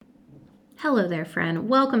Hello there, friend.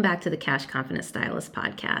 Welcome back to the Cash Confident Stylist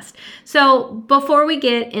podcast. So, before we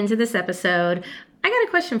get into this episode, I got a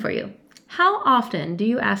question for you. How often do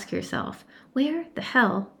you ask yourself, where the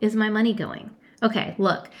hell is my money going? Okay,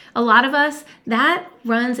 look, a lot of us, that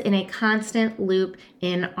runs in a constant loop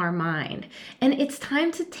in our mind. And it's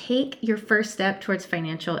time to take your first step towards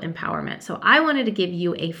financial empowerment. So I wanted to give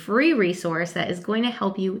you a free resource that is going to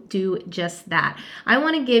help you do just that. I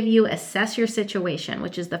want to give you Assess Your Situation,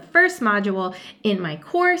 which is the first module in my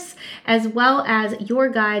course, as well as your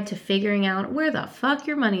guide to figuring out where the fuck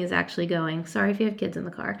your money is actually going. Sorry if you have kids in the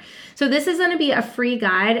car. So this is going to be a free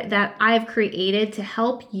guide that I've created to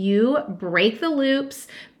help you break the loops,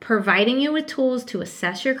 providing you with tools to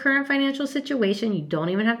assess your current financial situation. You don't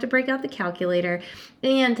even have to break out the calculator,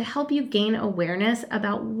 and to help you gain awareness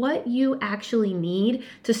about what you actually need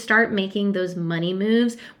to start making those money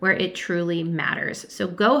moves where it truly matters. So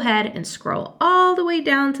go ahead and scroll all the way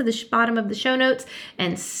down to the bottom of the show notes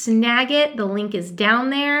and snag it. The link is down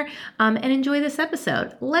there, and enjoy this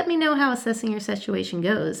episode. Let me know how assessing your situation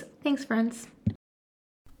goes. Thanks, friends.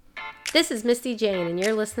 This is Misty Jane, and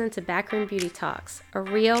you're listening to Backroom Beauty Talks, a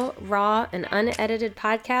real, raw, and unedited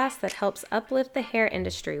podcast that helps uplift the hair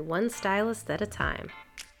industry one stylist at a time.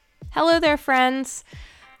 Hello there, friends.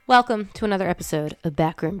 Welcome to another episode of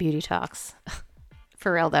Backroom Beauty Talks.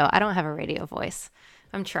 For real, though, I don't have a radio voice.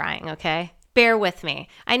 I'm trying, okay? Bear with me.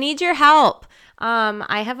 I need your help.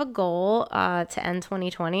 I have a goal to end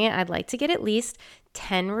 2020. I'd like to get at least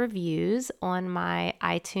 10 reviews on my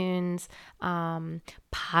iTunes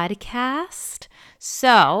podcast.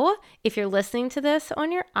 So if you're listening to this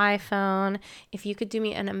on your iPhone, if you could do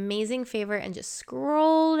me an amazing favor and just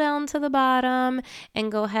scroll down to the bottom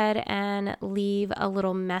and go ahead and leave a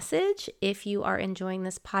little message if you are enjoying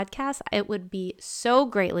this podcast, it would be so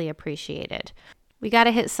greatly appreciated. We got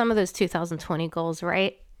to hit some of those 2020 goals,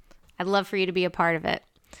 right? I'd love for you to be a part of it.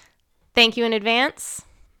 Thank you in advance.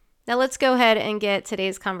 Now let's go ahead and get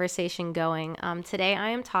today's conversation going. Today I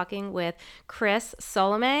am talking with Chris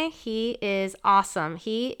Sulimay. He is awesome.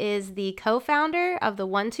 He is the co-founder of the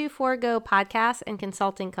 124 Go podcast and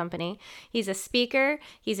consulting company. He's a speaker,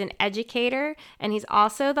 he's an educator, and he's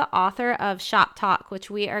also the author of Shop Talk,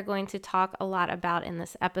 which we are going to talk a lot about in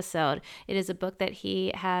this episode. It is a book that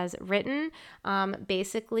he has written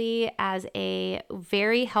basically as a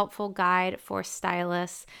very helpful guide for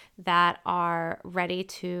stylists that are ready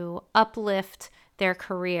to uplift their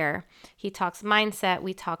career. He talks mindset,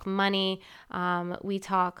 we talk money, we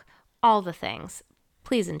talk all the things.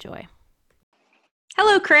 Please enjoy.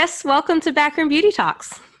 Hello, Chris. Welcome to Backroom Beauty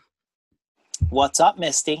Talks. What's up,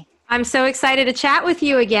 Misty? I'm so excited to chat with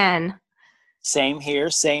you again. Same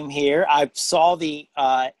here, same here. I saw the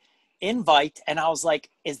invite and I was like,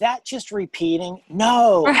 is that just repeating?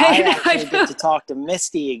 No, right? I actually get to talk to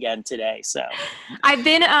Misty again today. So I've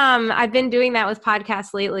been doing that with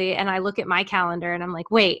podcasts lately, and I look at my calendar and I'm like,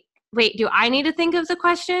 wait, do I need to think of the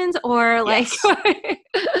questions or like, yes.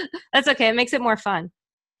 That's okay. It makes it more fun.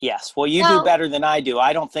 Yes. Well, you do better than I do.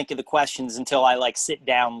 I don't think of the questions until I like sit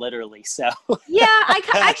down literally. So yeah,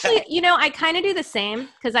 I kind of do the same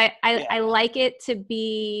because I like it to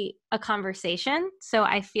be a conversation. So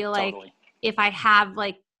I feel like if I have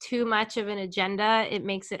like too much of an agenda, it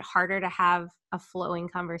makes it harder to have a flowing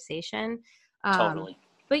conversation. Totally.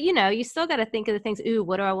 But you still got to think of the things. Ooh,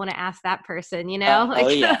 what do I want to ask that person?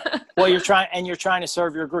 Yeah. Well, you're trying to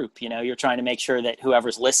serve your group. You're trying to make sure that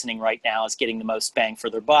whoever's listening right now is getting the most bang for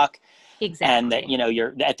their buck. Exactly. And that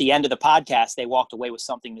you're at the end of the podcast, they walked away with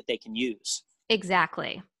something that they can use.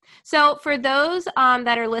 Exactly. So for those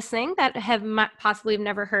that are listening that have possibly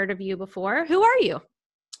never heard of you before, who are you?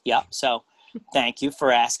 Yeah. So thank you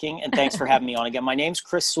for asking, and thanks for having me on again. My name's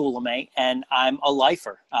Chris Sulimay, and I'm a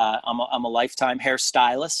lifer. I'm a lifetime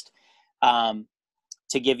hairstylist.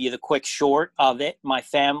 To give you the quick short of it, my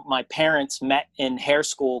parents met in hair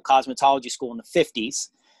school, cosmetology school in the 50s.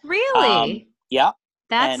 Really? Yeah.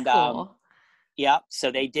 That's cool. Yeah.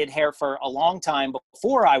 So they did hair for a long time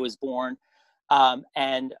before I was born.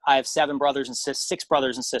 And I have six brothers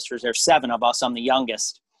and sisters. There's 7 of us. I'm the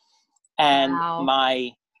youngest. And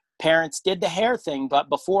my parents did the hair thing, but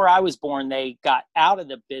before I was born, they got out of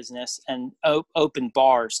the business and opened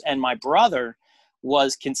bars. And my brother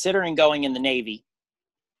was considering going in the Navy.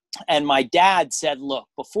 And my dad said, look,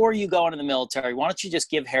 before you go into the military, why don't you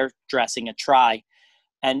just give hairdressing a try?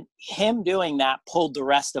 And him doing that pulled the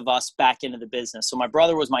rest of us back into the business. So my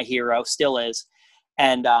brother was my hero, still is.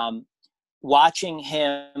 And watching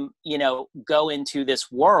him, go into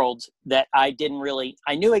this world that I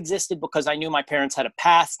knew existed because I knew my parents had a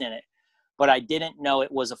past in it, but I didn't know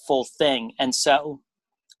it was a full thing. And so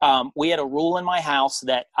we had a rule in my house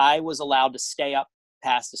that I was allowed to stay up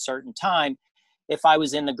past a certain time if I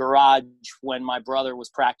was in the garage when my brother was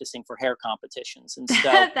practicing for hair competitions. And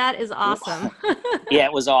so that is awesome. yeah,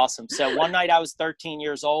 it was awesome. So one night I was 13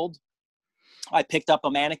 years old. I picked up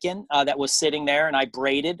a mannequin that was sitting there, and I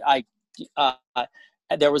braided. Uh,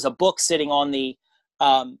 there was a book sitting on the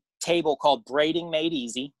table called Braiding Made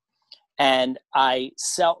Easy. And I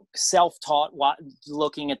self-taught,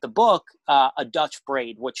 looking at the book, a Dutch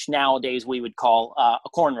braid, which nowadays we would call a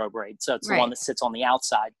cornrow braid. So it's the one that sits on the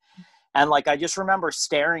outside. And like, I just remember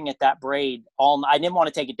staring at that braid I didn't want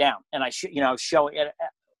to take it down. And I showing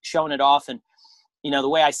it off. And, the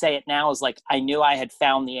way I say it now is like, I knew I had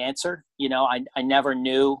found the answer. I never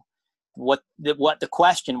knew what the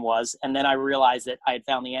question was. And then I realized that I had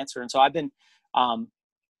found the answer. And so I've been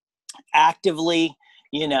actively,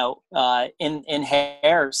 in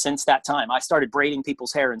hair since that time. I started braiding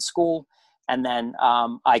people's hair in school. And then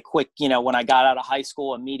when I got out of high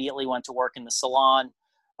school, immediately went to work in the salon.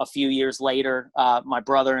 A few years later, my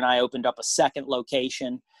brother and I opened up a second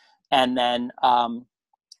location. And then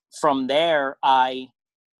from there, I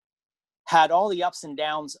had all the ups and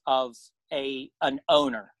downs of an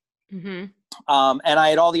owner. Mm-hmm. And I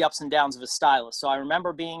had all the ups and downs of a stylist. So I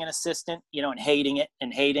remember being an assistant, and hating it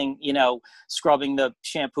and hating, scrubbing the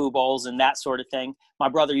shampoo bowls and that sort of thing. My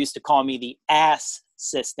brother used to call me the ass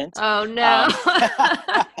assistant. Oh no.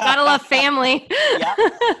 Gotta love family. Yeah.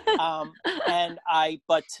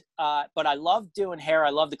 But I love doing hair. I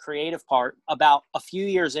love the creative part. About a few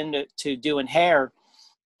years into doing hair,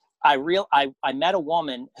 I met a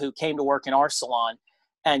woman who came to work in our salon,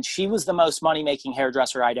 and she was the most money-making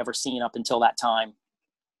hairdresser I'd ever seen up until that time.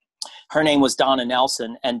 Her name was Donna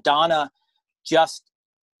Nelson, and Donna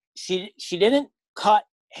she didn't cut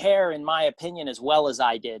hair, in my opinion, as well as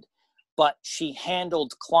I did, but she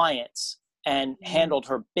handled clients and handled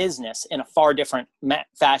her business in a far different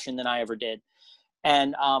fashion than I ever did.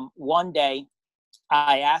 And one day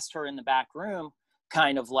I asked her in the back room,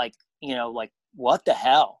 kind of like, what the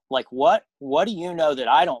hell? Like, what do you know that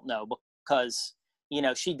I don't know? Because,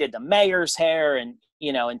 she did the mayor's hair and,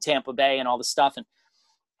 in Tampa Bay and all this stuff. And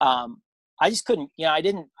I just couldn't, I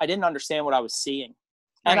didn't understand what I was seeing.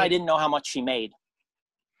 And I didn't know how much she made.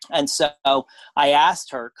 And so I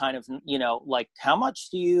asked her kind of, like, how much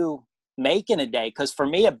do you make in a day? Because for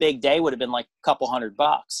me, a big day would have been like a couple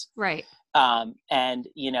 $100. Right. And,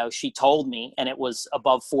 she told me, and it was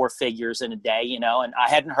above 4 figures in a day, and I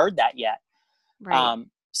hadn't heard that yet. Right.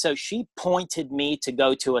 So she pointed me to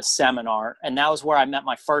go to a seminar, and that was where I met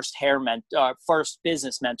my first first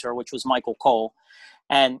business mentor, which was Michael Cole,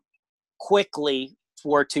 and quickly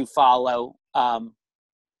were to follow,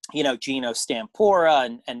 Gino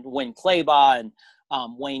Stampora and Win Claybaugh and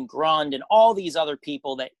Wayne Grund and all these other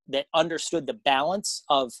people that understood the balance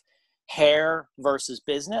of hair versus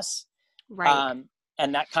business. Right.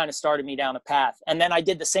 And that kind of started me down a path. And then I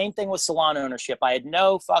did the same thing with salon ownership. I had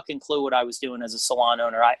no fucking clue what I was doing as a salon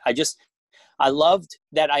owner. I loved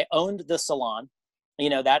that I owned the salon.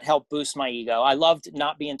 That helped boost my ego. I loved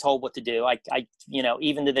not being told what to do. I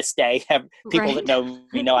even to this day, have people that know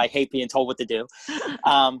me know I hate being told what to do.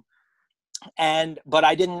 But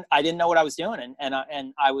I didn't know what I was doing. And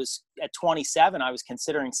I was at 27, I was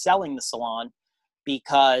considering selling the salon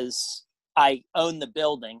because I owned the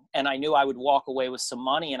building and I knew I would walk away with some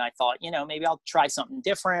money. And I thought, maybe I'll try something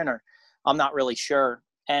different, or I'm not really sure.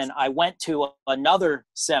 And I went to another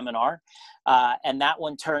seminar, and that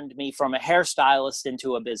one turned me from a hairstylist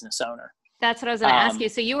into a business owner. That's what I was going to ask you.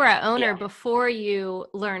 So you were an owner before you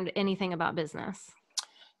learned anything about business.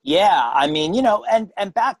 Yeah. I mean,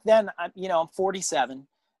 and back then, I'm 47.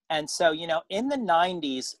 And so, in the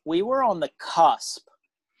 90s, we were on the cusp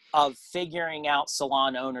of figuring out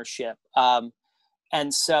salon ownership.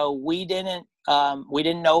 And so we didn't know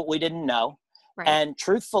what we didn't know. Right. And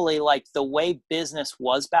truthfully, like the way business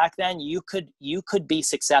was back then, you could be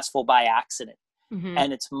successful by accident. Mm-hmm.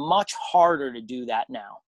 And it's much harder to do that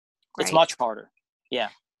now. Right. It's much harder. Yeah.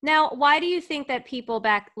 Now, why do you think that people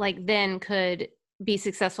back like then could be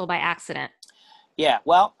successful by accident? Yeah.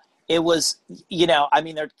 Well, it was, there are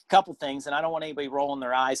a couple things, and I don't want anybody rolling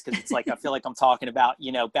their eyes because it's like, I feel like I'm talking about,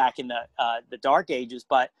 back in the dark ages,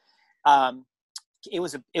 but it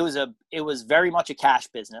was very much a cash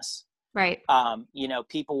business. Right.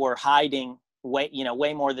 People were hiding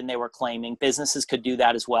way more than they were claiming. Businesses could do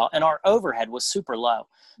that as well. And our overhead was super low.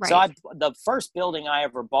 Right. So the first building I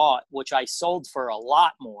ever bought, which I sold for a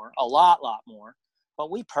lot more, but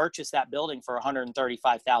we purchased that building for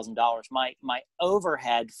 $135,000. My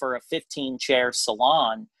overhead for a 15-chair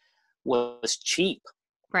salon was cheap.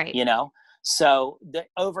 Right. So the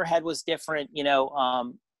overhead was different.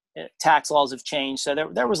 tax laws have changed. So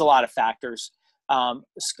there was a lot of factors.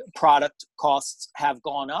 Product costs have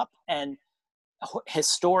gone up, and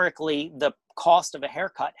historically the cost of a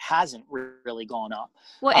haircut hasn't really gone up.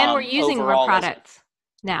 Well, and we're using more products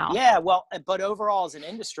now. Yeah, well, but overall as an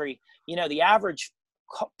industry, the average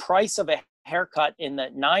price of a haircut in the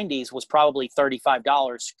 90s was probably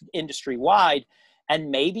 $35 industry wide, and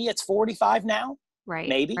maybe it's $45 now. Right.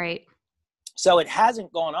 Maybe. Right. So it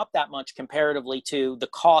hasn't gone up that much comparatively to the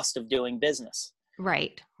cost of doing business.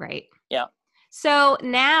 Right. Right. Yeah. So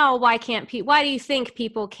now why do you think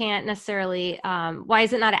people can't necessarily, why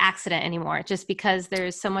is it not an accident anymore? Just because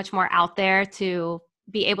there's so much more out there to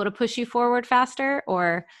be able to push you forward faster,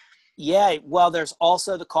 or? Yeah, well, there's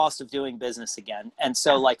also the cost of doing business again. And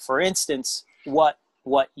so like, for instance, what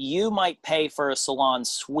you might pay for a salon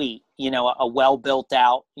suite, a well built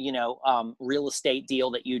out, real estate deal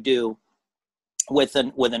that you do with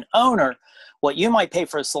an owner, what you might pay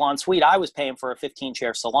for a salon suite, I was paying for a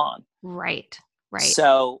 15-chair salon. Right. Right.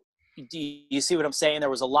 So do you see what I'm saying? There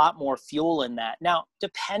was a lot more fuel in that. Now,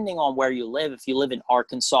 depending on where you live, if you live in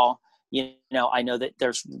Arkansas, I know that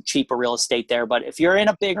there's cheaper real estate there, but if you're in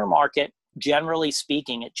a bigger market, generally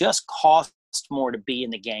speaking, it just costs more to be in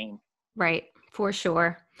the game. Right. For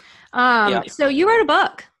sure. So you wrote a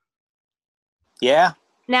book. Yeah.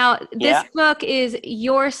 Now, this book is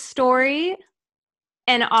your story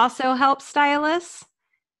and also helps stylists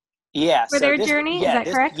for their journey. Is that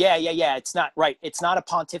correct? Yeah. It's not right. It's not a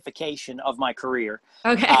pontification of my career.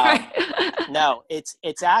 Okay. No, it's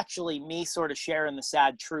actually me sort of sharing the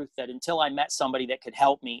sad truth that until I met somebody that could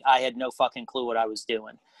help me, I had no fucking clue what I was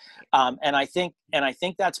doing. And I think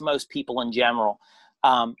that's most people in general.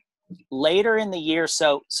 Later in the year,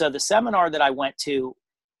 so the seminar that I went to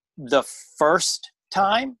the first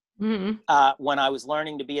time, when I was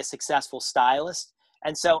learning to be a successful stylist.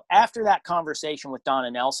 And so after that conversation with Donna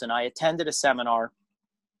Nelson, I attended a seminar.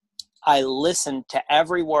 I listened to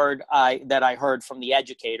every word that I heard from the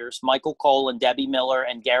educators, Michael Cole and Debbie Miller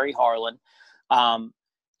and Gary Harlan.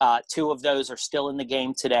 Two of those are still in the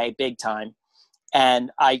game today, big time. And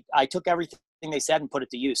I took everything they said and put it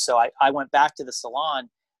to use. So I went back to the salon,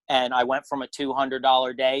 and I went from a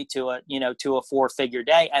 $200 day to a 4-figure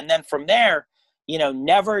day. And then from there,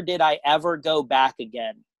 never did I ever go back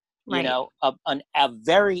again. Right. A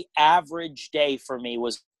very average day for me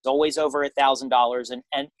was always over $1,000.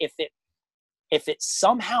 And if it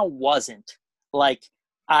somehow wasn't, like,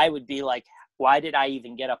 I would be like, why did I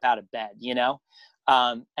even get up out of bed?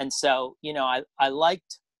 And so, I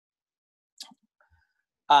liked,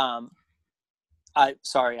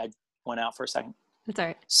 sorry, I went out for a second. That's all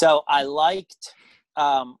right. So I liked,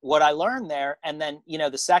 what I learned there. And then,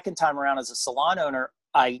 the second time around as a salon owner,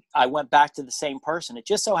 I went back to the same person. It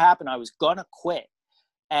just so happened I was going to quit.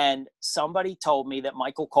 And somebody told me that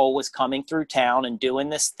Michael Cole was coming through town and doing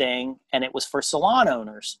this thing, and it was for salon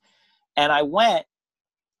owners. And I went,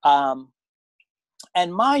 and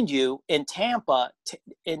mind you, in Tampa,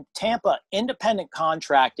 independent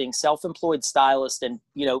contracting, self-employed stylist, and,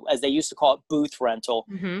 as they used to call it, booth rental,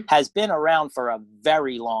 has been around for a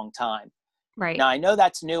very long time. Right. Now, I know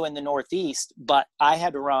that's new in the Northeast, but I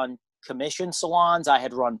had run commission salons. I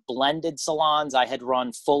had run blended salons. I had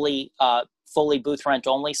run fully booth rent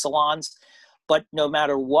only salons. But no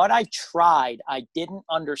matter what I tried, I didn't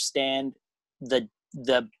understand the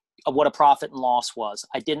what a profit and loss was.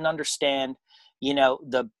 I didn't understand,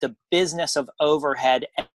 the business of overhead,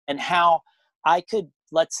 and how I could,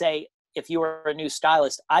 let's say, if you were a new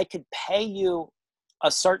stylist, I could pay you a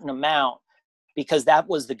certain amount because that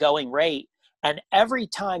was the going rate. And every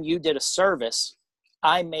time you did a service,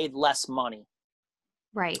 I made less money.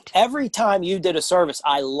 Right. Every time you did a service,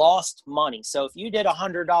 I lost money. So if you did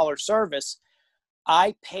 $100 service,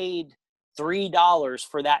 I paid $3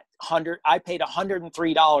 for that I paid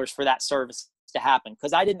 $103 for that service to happen,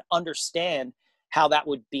 because I didn't understand how that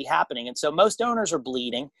would be happening. And so most owners are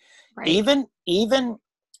bleeding. Right. Even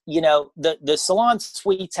the salon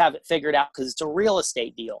suites have it figured out because it's a real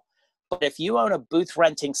estate deal. But if you own a booth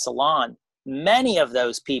renting salon, many of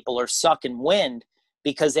those people are sucking wind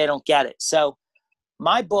because they don't get it. So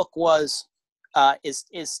my book was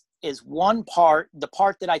is one part, the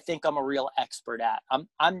part that I think I'm a real expert at.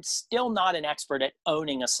 I'm still not an expert at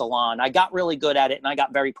owning a salon. I got really good at it, and I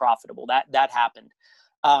got very profitable. That happened.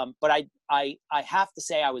 But I have to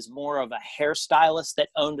say I was more of a hairstylist that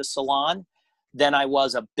owned a salon than I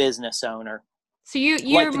was a business owner. So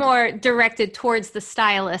you're more directed towards the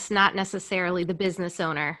stylist, not necessarily the business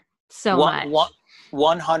owner so much.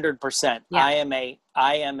 100%. Yeah. I'm a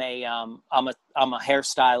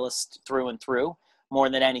hairstylist through and through more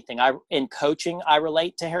than anything. In coaching, I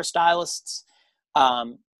relate to hairstylists.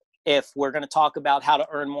 if we're going to talk about how to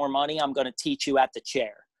earn more money, I'm going to teach you at the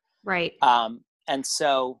chair. Right. And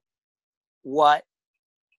so now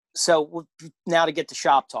to get to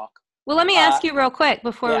shop talk. Well, let me ask you real quick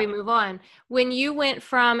before Yeah. we move on. When you went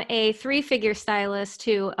from a 3-figure stylist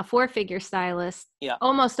to a 4-figure stylist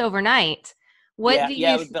almost overnight,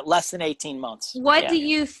 but less than 18 months. What do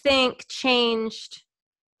you think changed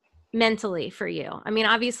mentally for you? I mean,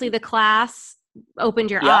 obviously the class opened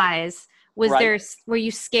your eyes. Were you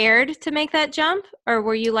scared to make that jump, or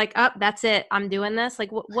were you like, oh, that's it, I'm doing this? Like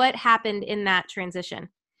what happened in that transition?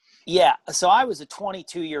 Yeah. So I was a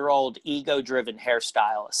 22-year-old ego-driven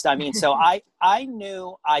hairstylist. I mean, so I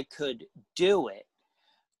knew I could do it.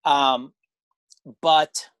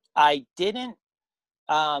 But I didn't,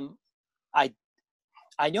 I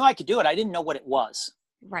knew I could do it. I didn't know what it was.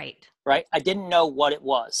 Right. I didn't know what it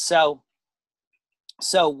was. So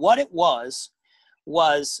what it was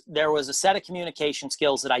there was a set of communication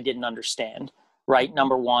skills that I didn't understand, right?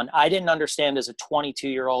 Number one, I didn't understand as a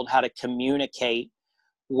 22-year-old how to communicate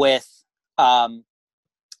with a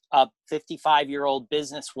 55-year-old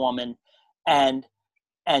businesswoman and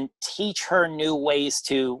teach her new ways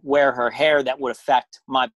to wear her hair that would affect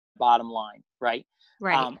my bottom line, right?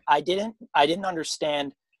 Right. I didn't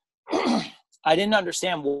understand I didn't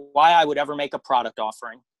understand why I would ever make a product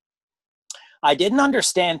offering. I didn't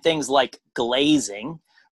understand things like glazing,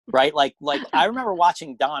 right? Like I remember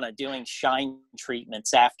watching Donna doing shine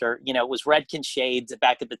treatments after, it was Redken shades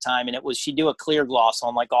back at the time. And she'd do a clear gloss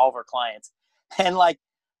on like all of her clients. And like,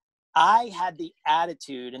 I had the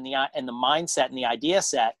attitude and the mindset and the idea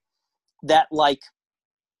set that like,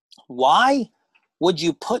 why would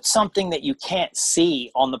you put something that you can't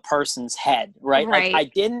see on the person's head? Right. Like I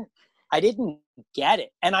didn't get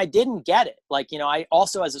it. And I didn't get it. Like, I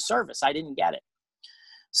also, as a service, I didn't get it.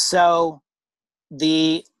 So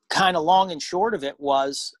the kind of long and short of it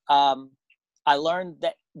was, I learned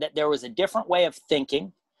that there was a different way of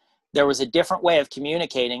thinking. There was a different way of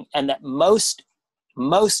communicating, and that most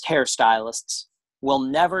hairstylists will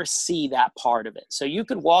never see that part of it. So you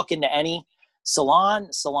could walk into any salon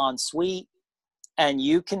suite, and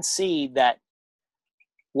you can see that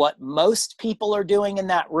what most people are doing in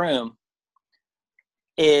that room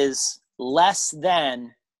is less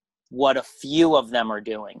than what a few of them are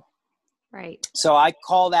doing. Right. So I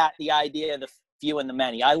call that the idea of the few and the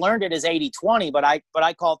many. I learned it as 80-20, but I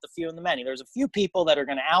call it the few and the many. There's a few people that are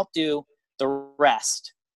going to outdo the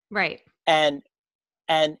rest. Right. And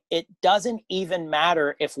it doesn't even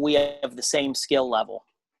matter if we have the same skill level.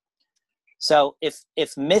 So if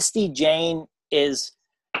Misty Jane is,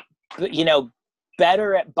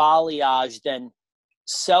 better at balayage than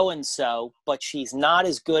so-and-so, but she's not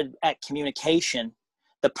as good at communication,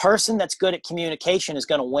 the person that's good at communication is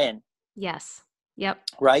going to win. Yes. Yep.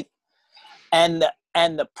 Right. And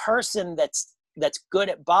the person that's good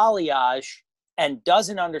at balayage and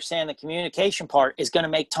doesn't understand the communication part is going to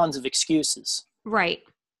make tons of excuses. Right.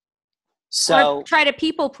 So or try to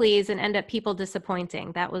people please and end up people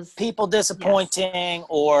disappointing. That was people disappointing, yes.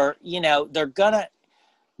 Or,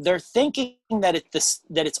 they're thinking that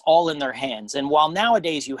it's all in their hands. And while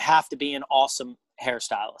nowadays you have to be an awesome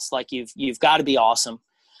hairstylist, like you've got to be awesome,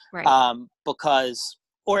 right. Because,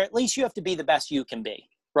 or at least you have to be the best you can be.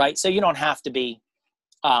 Right. So you don't have to be,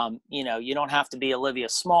 you don't have to be Olivia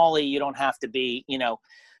Smalley. You don't have to be, you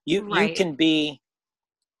can be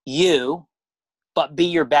you, but be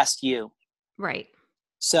your best you. Right.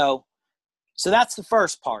 So that's the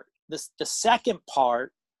first part. The second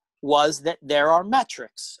part was that there are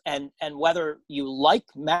metrics, and whether you like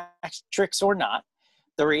metrics or not,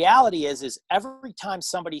 the reality is every time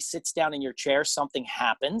somebody sits down in your chair, something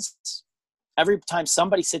happens. Every time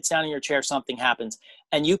somebody sits down in your chair, something happens,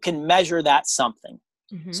 and you can measure that something.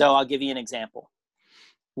 Mm-hmm. So I'll give you an example.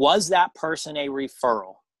 Was that person a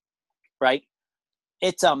referral? Right?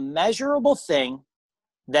 It's a measurable thing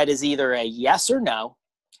that is either a yes or no,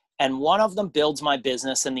 and one of them builds my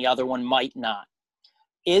business and the other one might not.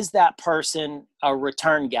 Is that person a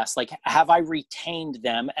return guest? Like, have I retained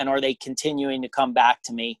them, and are they continuing to come back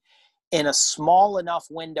to me in a small enough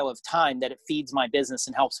window of time that it feeds my business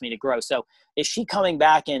and helps me to grow? So is she coming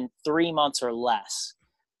back in 3 months or less?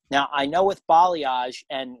 Now, I know with balayage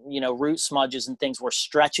and, root smudges and things, we're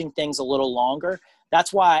stretching things a little longer.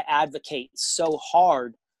 That's why I advocate so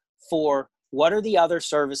hard for what are the other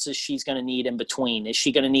services she's going to need in between. Is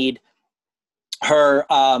she going to need her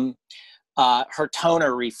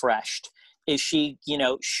toner refreshed? Is she,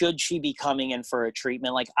 should she be coming in for a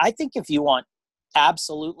treatment? Like, I think if you want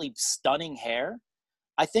absolutely stunning hair,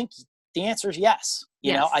 I think the answer is yes.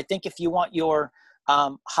 You know, I think if you want your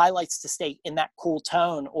highlights to stay in that cool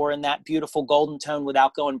tone or in that beautiful golden tone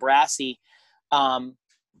without going brassy?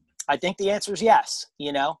 I think the answer is yes,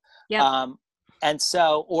 you know? Yep. And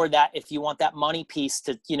so, or that if you want that money piece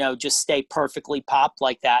to, you know, just stay perfectly popped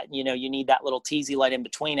like that, you know, you need that little teasy light in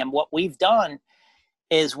between. And what we've done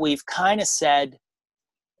is we've kind of said,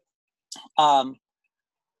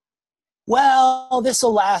 well, this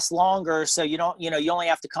will last longer. So you don't, you know, you only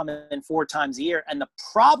have to come in 4 times a year. And the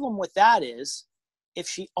problem with that is if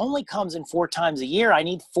she only comes in 4 times a year, I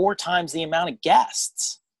need 4 times the amount of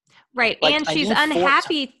guests. Right. Like, and she's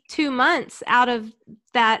unhappy 2 months out of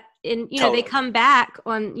that. And, you know, Totally. they come back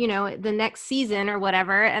on, you know, the next season or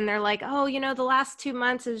whatever. And they're like, oh, you know, the last 2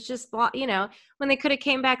 months is just, you know, when they could have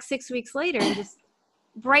came back 6 weeks later and just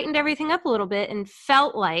brightened everything up a little bit and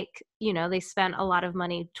felt like, you know, they spent a lot of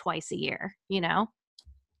money twice a year, you know?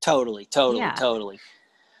 Totally.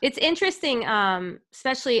 It's interesting,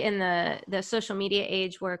 especially in the social media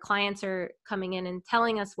age where clients are coming in and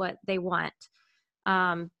telling us what they want,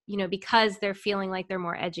 you know, because they're feeling like they're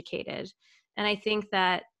more educated. And I think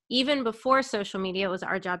that even before social media, it was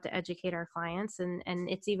our job to educate our clients. And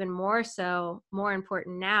it's even more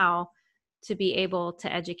important now to be able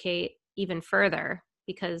to educate even further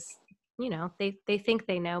because, you know, they think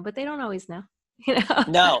they know, but they don't always know, you know?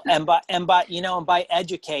 No. And by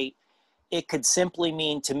educate, it could simply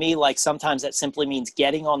mean to me, like sometimes that simply means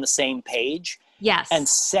getting on the same page. Yes. And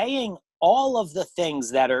saying all of the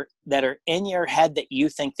things that are in your head that you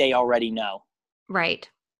think they already know. Right.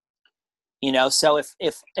 You know, so if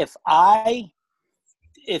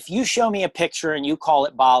you show me a picture and you call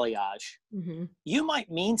it balayage, mm-hmm. you might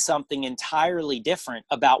mean something entirely different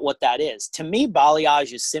about what that is. To me,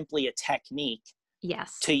 balayage is simply a technique.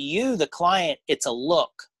 Yes. To you, the client, it's a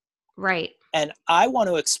look. Right. And I want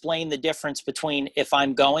to explain the difference between if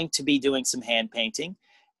I'm going to be doing some hand painting,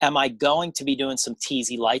 am I going to be doing some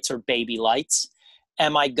teasy lights or baby lights?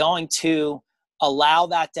 Am I going to allow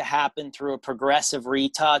that to happen through a progressive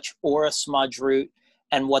retouch or a smudge route,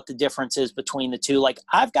 and what the difference is between the two? Like,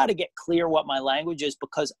 I've got to get clear what my language is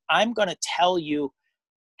because I'm going to tell you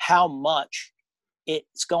how much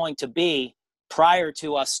it's going to be prior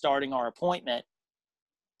to us starting our appointment.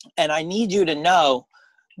 And I need you to know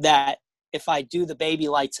that if I do the baby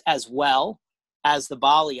lights as well as the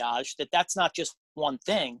balayage, that's not just one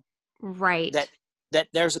thing. Right. That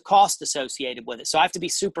there's a cost associated with it. So I have to be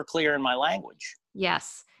super clear in my language.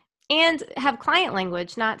 Yes. And have client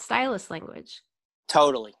language, not stylist language.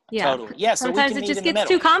 Totally. Yeah. Totally. Yeah. So sometimes it just gets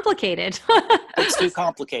too complicated. It's too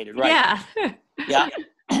complicated, right? Yeah. Yeah.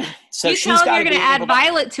 So you tell them you're going to add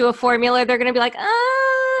violet to a formula, they're going to be like,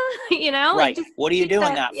 you know, right. Like what are you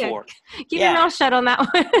doing that for? Keep your mouth shut on that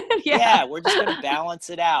one. Yeah. We're just going to balance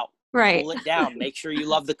it out. Right. Pull it down. Make sure you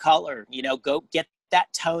love the color. You know, go get that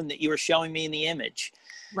tone that you were showing me in the image.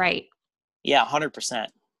 Right. Yeah, 100%.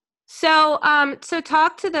 So, so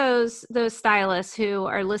talk to those stylists who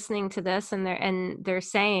are listening to this and they're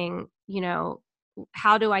saying, you know,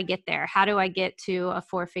 how do I get there? How do I get to a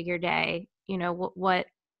 4-figure day? You know,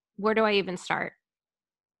 where do I even start?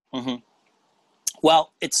 Mm-hmm.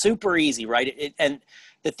 Well, it's super easy, right? And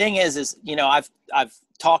the thing is, you know, I've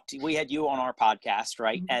talked, we had you on our podcast,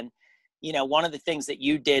 right? Mm-hmm. And, you know, one of the things that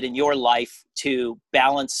you did in your life to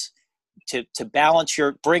balance,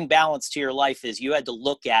 bring balance to your life is you had to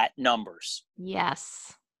look at numbers.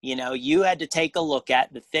 Yes. You know, you had to take a look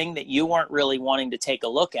at the thing that you weren't really wanting to take a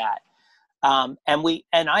look at. And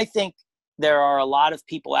I think there are a lot of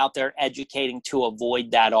people out there educating to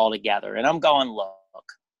avoid that altogether. And I'm going, look,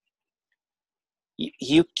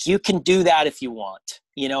 you can do that if you want,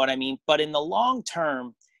 you know what I mean? But in the long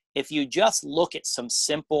term, if you just look at some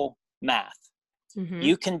simple math, mm-hmm.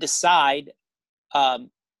 you can decide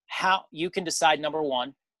number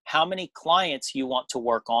one, how many clients you want to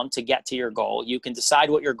work on to get to your goal. You can decide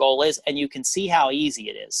what your goal is, and you can see how easy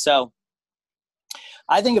it is. So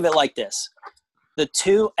I think of it like this. The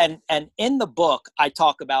two, and in the book, I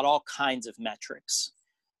talk about all kinds of metrics.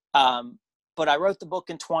 But I wrote the book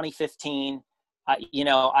in 2015. You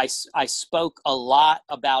know, I spoke a lot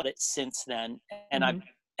about it since then, and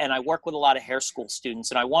mm-hmm. I work with a lot of hair school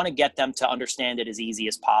students, and I want to get them to understand it as easy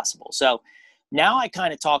as possible. So now I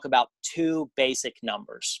kind of talk about 2 basic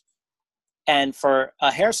numbers. And for a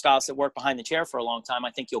hairstylist that worked behind the chair for a long time,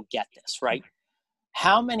 I think you'll get this, right?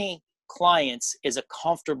 How many clients is a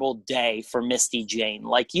comfortable day for Misty Jane?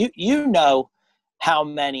 Like you know how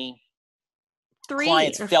many 3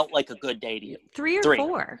 clients felt like a good day to you? 3 or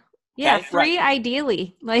 4. Yeah, okay, 3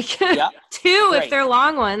 ideally. Like yep. 2 Great. if they're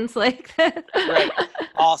long ones. Like Great.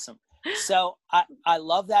 Awesome. So I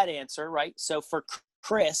love that answer, right? So for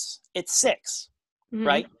Chris, it's 6, mm-hmm.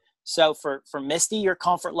 right? So for Misty, your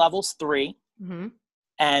comfort level's 3. Mm-hmm.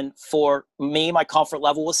 And for me, my comfort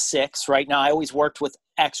level was 6. Right now, I always worked with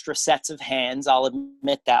extra sets of hands. I'll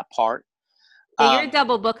admit that part. Yeah, you're a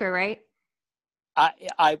double booker, right?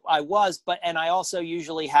 I was, and I also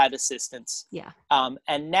usually had assistants. Yeah.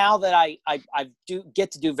 And now that I do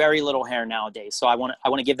get to do very little hair nowadays. So I want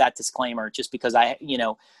to give that disclaimer just because I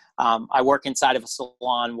work inside of a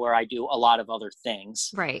salon where I do a lot of other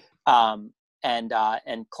things. Right. And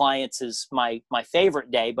clients is my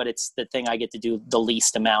favorite day, but it's the thing I get to do the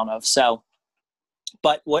least amount of. So,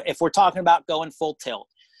 but if we're talking about going full tilt,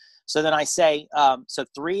 so then I say, so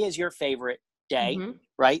 3 is your favorite day, mm-hmm.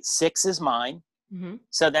 right? 6 is mine. Mm-hmm.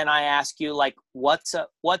 So then I ask you, like, what's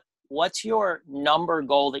your number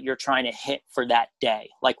goal that you're trying to hit for that day?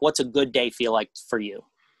 Like, what's a good day feel like for you?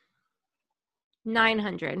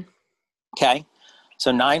 900. Okay.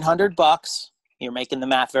 So $900. You're making the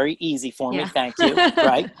math very easy for me. Thank you.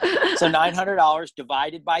 Right. So $900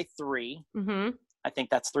 divided by 3. Mm-hmm. I think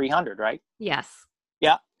that's 300, right? Yes.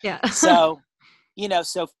 Yeah. Yeah. So,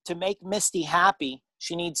 so to make Misty happy,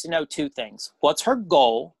 she needs to know 2 things. What's her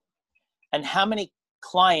goal? And how many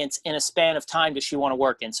clients in a span of time does she want to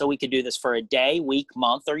work in? So we could do this for a day, week,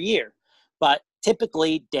 month, or year. But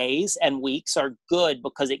typically days and weeks are good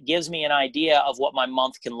because it gives me an idea of what my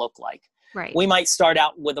month can look like. Right. We might start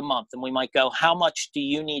out with a month and we might go, how much do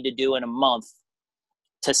you need to do in a month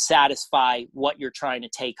to satisfy what you're trying to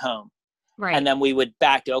take home? Right. And then we would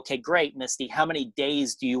back to, okay, great, Misty, how many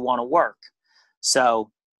days do you want to work? So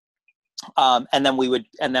and then we would,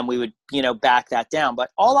 back that down.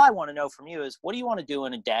 But all I want to know from you is, what do you want to do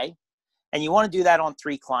in a day? And you want to do that on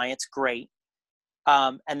 3 clients. Great.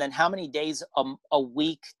 And then how many days a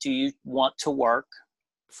week do you want to work?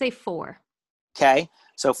 Say 4. Okay.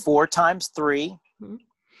 So 4 times 3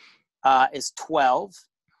 mm-hmm. Is 12.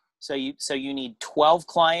 So you need 12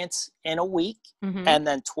 clients in a week, mm-hmm. and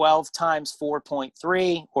then 12 times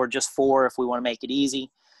 4.3, or just 4 if we want to make it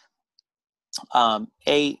easy.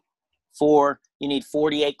 4, you need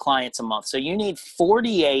 48 clients a month. So you need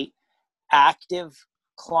 48 active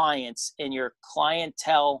clients in your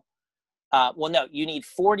clientele. You need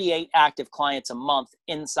 48 active clients a month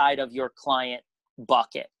inside of your client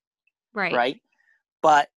bucket. Right. Right.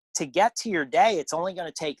 But to get to your day, it's only going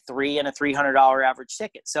to take 3 and a $300 average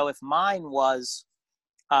ticket. So if mine was,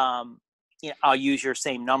 I'll use your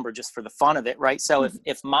same number just for the fun of it. Right. So mm-hmm.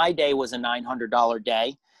 if my day was a $900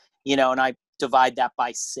 day, and I divide that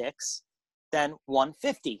by 6, then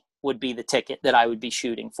 150 would be the ticket that I would be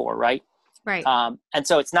shooting for. Right. Right. And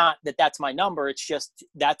so it's not that that's my number. It's just,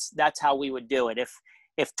 that's how we would do it. If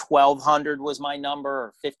 1,200 was my number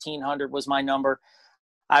or 1,500 was my number,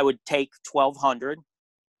 I would take 1,200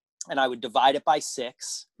 and I would divide it by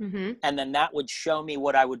 6. Mm-hmm. And then that would show me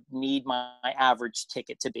what I would need my average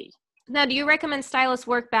ticket to be. Now, do you recommend stylists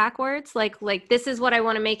work backwards? Like this is what I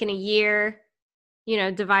want to make in a year,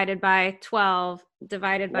 divided by 12,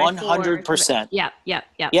 divided by 100%. Yep.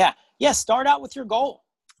 Yeah. Start out with your goal.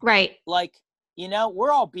 Right. Like,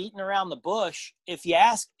 we're all beating around the bush. If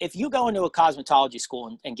you go into a cosmetology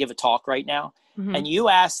school and give a talk right now, mm-hmm. and you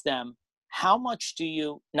ask them, how much do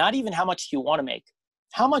you, not even how much do you want to make,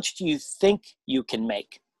 how much do you think you can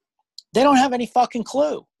make? They don't have any fucking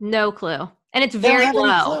clue. No clue. And it's very low. They don't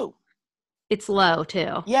have any clue. It's low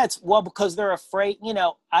too. Yeah, because they're afraid,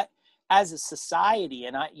 as a society,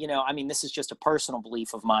 and this is just a personal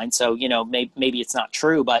belief of mine. So, maybe it's not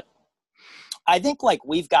true, but I think like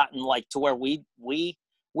we've gotten like to where we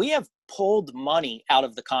have pulled money out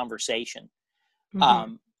of the conversation.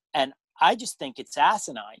 Mm-hmm. And I just think it's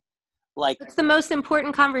asinine. Like, it's the most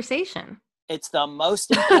important conversation. It's the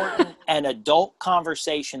most important and adult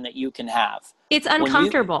conversation that you can have. It's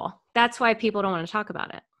uncomfortable. That's why people don't want to talk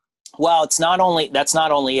about it. Well, that's not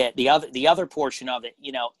only it. The other portion of it,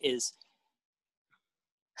 is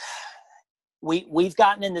we've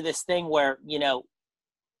gotten into this thing where,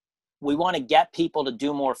 we want to get people to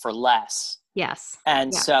do more for less. Yes.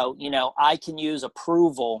 And so, I can use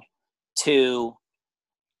approval to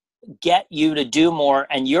get you to do more,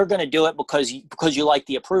 and you're going to do it because you like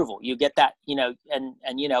the approval. You get that, and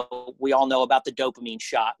we all know about the dopamine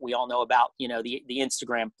shot. We all know about, the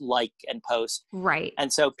Instagram like and post. Right.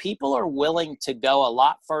 And so people are willing to go a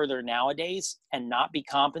lot further nowadays and not be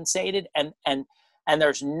compensated. And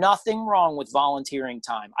there's nothing wrong with volunteering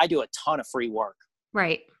time. I do a ton of free work.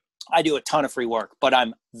 Right. I do a ton of free work, but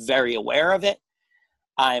I'm very aware of it.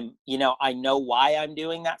 I know why I'm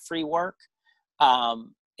doing that free work.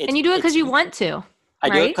 And you do it because you want to. I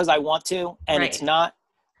do it because I want to, and it's not,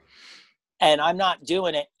 and I'm not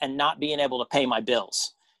doing it and not being able to pay my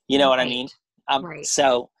bills. You know what I mean? Right.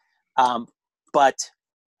 So, but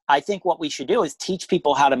I think what we should do is teach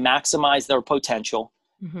people how to maximize their potential.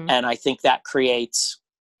 Mm-hmm. And I think that creates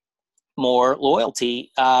more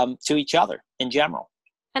loyalty to each other in general.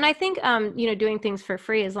 And I think, doing things for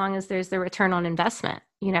free, as long as there's the return on investment,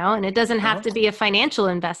 and it doesn't have to be a financial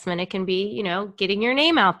investment. It can be, getting your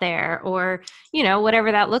name out there or,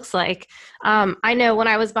 whatever that looks like. I know when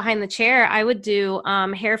I was behind the chair, I would do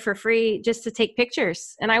hair for free just to take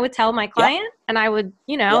pictures. And I would tell my client and I would,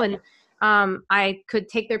 and I could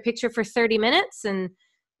take their picture for 30 minutes and,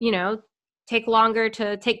 take longer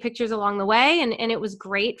to take pictures along the way. And it was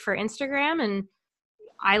great for Instagram, and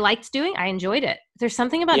I enjoyed it. There's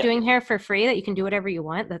something about doing hair for free that you can do whatever you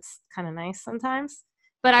want. That's kind of nice sometimes.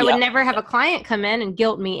 But I would never have a client come in and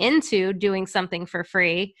guilt me into doing something for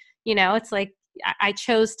free. It's like I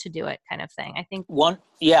chose to do it, kind of thing. I think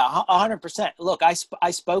 100%. Look,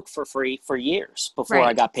 I spoke for free for years before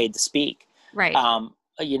I got paid to speak. Right.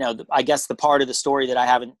 I guess the part of the story that I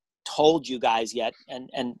haven't told you guys yet,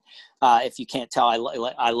 and if you can't tell,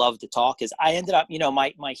 I love to talk, is I ended up,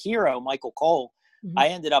 my hero, Michael Cole, mm-hmm. I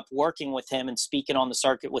ended up working with him and speaking on the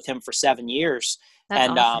circuit with him for 7 years.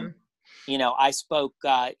 That's awesome. I spoke,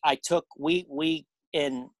 we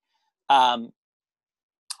in, I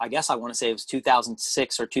guess I want to say it was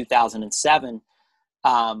 2006 or 2007.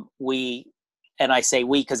 And I say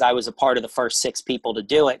we, cause I was a part of the first 6 people to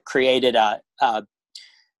do it, created a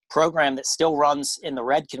program that still runs in the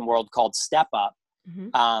Redken world called Step Up.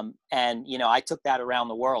 Mm-hmm. And I took that around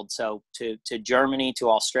the world. So to Germany, to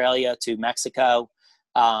Australia, to Mexico,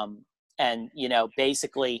 and,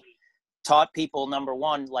 basically taught people, number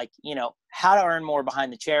one, like, how to earn more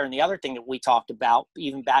behind the chair. And the other thing that we talked about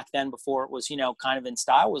even back then, before it was, kind of in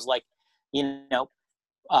style, was like,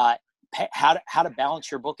 how to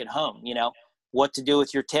balance your book at home, what to do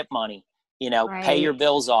with your tip money, right. Pay your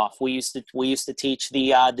bills off. We used to teach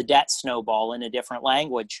the debt snowball in a different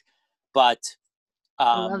language, but,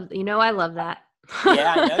 I love that.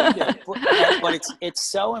 Yeah, I know you do. But it's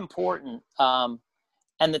so important. And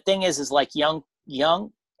the thing is like young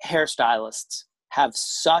hairstylists have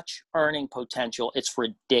such earning potential. It's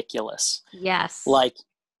ridiculous. Yes. Like,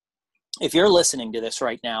 if you're listening to this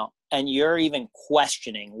right now and you're even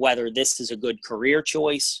questioning whether this is a good career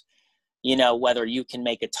choice, whether you can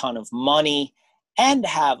make a ton of money and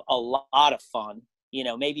have a lot of fun,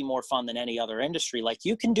 maybe more fun than any other industry, like,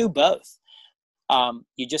 you can do both.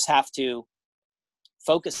 You just have to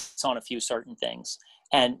focus on a few certain things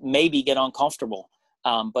and maybe get uncomfortable.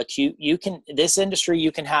 But you can, this industry,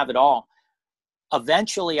 you can have it all.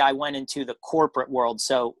 Eventually I went into the corporate world.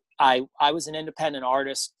 So I was an independent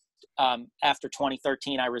artist. After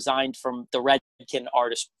 2013, I resigned from the Redken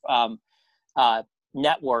artist,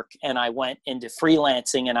 network, and I went into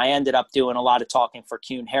freelancing, and I ended up doing a lot of talking for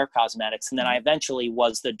Kuhn Hair Cosmetics. And then I eventually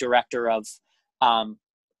was the director of,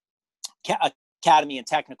 Academy and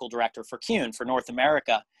technical director for Kuhn for North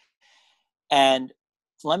America. And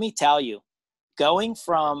let me tell you, going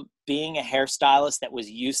from being a hairstylist that was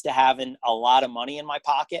used to having a lot of money in my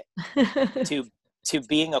pocket to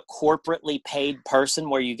being a corporately paid person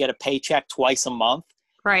where you get a paycheck twice a month.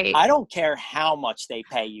 Right. I don't care how much they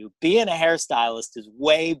pay you. Being a hairstylist is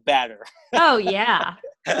way better. Oh yeah.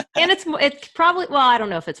 And it's probably, well, I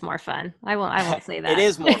don't know if it's more fun. I won't say that. It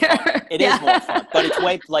is more fun. It is more fun, but it's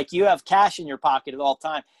way, like, you have cash in your pocket at all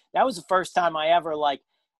time. That was the first time I ever, like,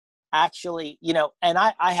 actually, and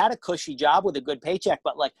I had a cushy job with a good paycheck,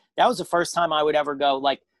 but, like, that was the first time I would ever go,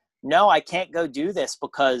 like, no, I can't go do this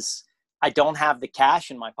because I don't have the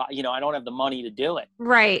cash in my pocket. I don't have the money to do it.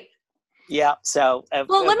 Right. Yeah. So that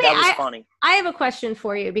was funny. I have a question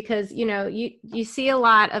for you, because, you see a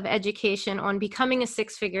lot of education on becoming a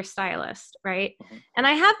 6-figure stylist, right? Mm-hmm. And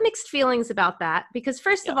I have mixed feelings about that, because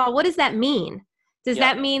first of all, what does that mean? Does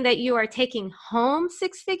that mean that you are taking home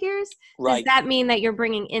 6 figures? Right. Does that mean that you're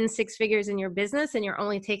bringing in 6 figures in your business and you're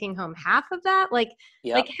only taking home half of that? Like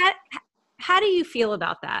how do you feel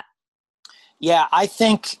about that? Yeah, I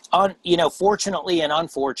think, fortunately and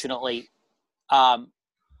unfortunately,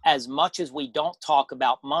 as much as we don't talk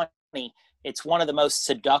about money, it's one of the most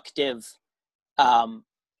seductive,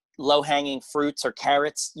 low-hanging fruits or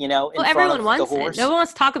carrots, in front of the horse. Everyone wants it. No one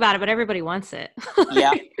wants to talk about it, but everybody wants it.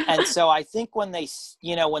 Yeah. And so I think when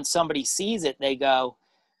when somebody sees it, they go,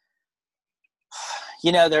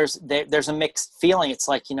 there's a mixed feeling. It's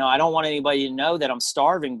like, I don't want anybody to know that I'm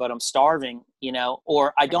starving, but I'm starving,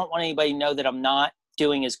 or I don't want anybody to know that I'm not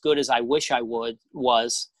doing as good as I wish I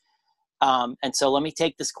was. And so let me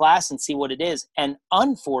take this class and see what it is. And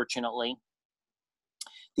unfortunately,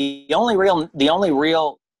 the only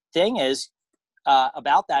real thing is,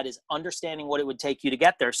 about that is understanding what it would take you to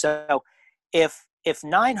get there. So if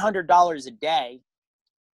 $900 a day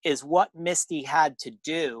is what Misty had to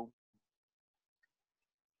do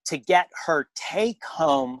to get her take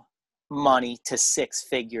home money to six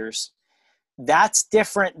figures. That's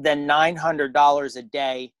different than $900 a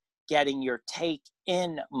day getting your take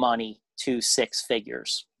in money to six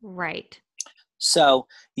figures. Right. So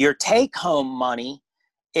your take home money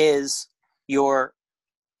is your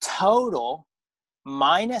total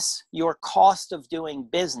minus your cost of doing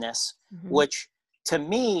business, which to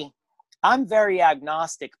me, I'm very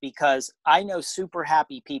agnostic because I know super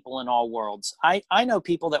happy people in all worlds. I know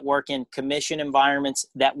people that work in commission environments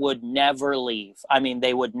that would never leave. I mean,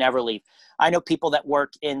 they would never leave. I know people that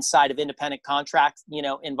work inside of independent contract,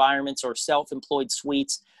 environments or self-employed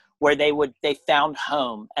suites where they found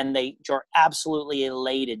home and they are absolutely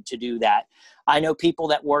elated to do that. I know people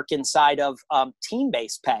that work inside of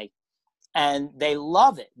team-based pay and they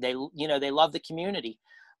love it. They love the community.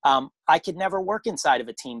 I could never work inside of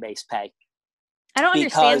a team-based pay. I don't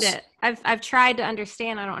understand it. I've tried to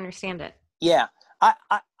understand. I don't understand it. Yeah,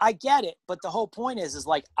 I get it. But the whole point is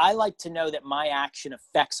like, I like to know that my action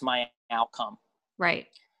affects my outcome. Right.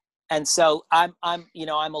 And so I'm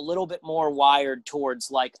a little bit more wired towards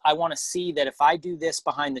like, I want to see that if I do this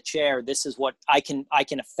behind the chair, this is what I can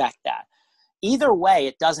affect that. Either way,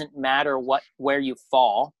 it doesn't matter where you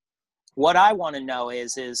fall. What I want to know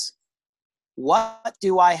is what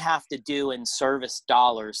do I have to do in service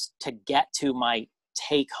dollars to get to my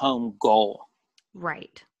take home goal?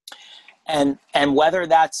 Right. And whether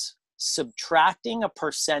that's subtracting a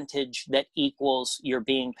percentage that equals your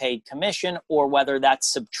being paid commission, or whether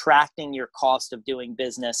that's subtracting your cost of doing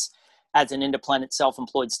business as an independent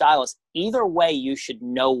self-employed stylist, either way, you should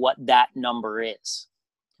know what that number is.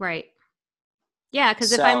 Right. Yeah,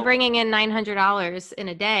 because if I'm bringing in $900 in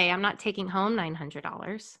a day, I'm not taking home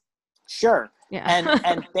 $900. Sure. Yeah.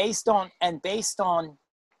 and based on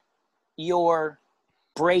your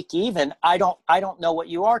break even, I don't know what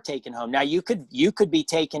you are taking home. Now you could be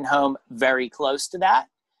taking home very close to that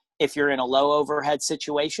if you're in a low overhead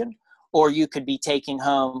situation, or you could be taking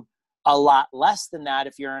home a lot less than that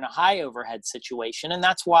if you're in a high overhead situation. And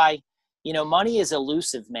that's why, money is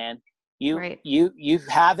elusive, man. You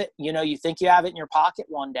have it, you think you have it in your pocket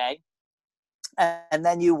one day, and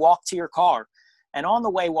then you walk to your car. And on the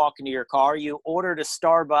way walking to your car, you ordered a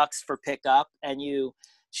Starbucks for pickup, and you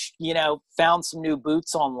found some new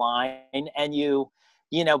boots online, and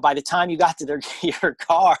by the time you got to your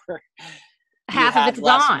car, half of it's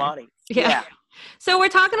less gone. money. Yeah. So we're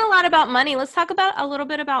talking a lot about money. Let's talk about a little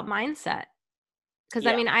bit about mindset. Because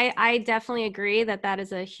I mean, I definitely agree that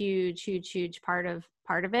is a huge, huge, huge part of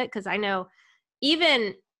it. Because I know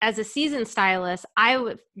even as a seasoned stylist, I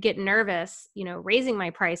would get nervous, raising my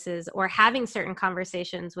prices or having certain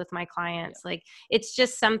conversations with my clients. Like, it's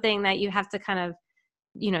just something that you have to kind of,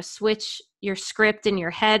 switch your script in your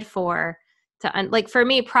head for. Like for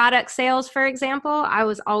me, product sales, for example, I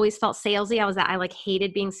was always felt salesy. I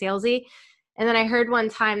hated being salesy. And then I heard one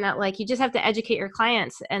time that like, you just have to educate your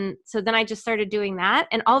clients. And so then I just started doing that.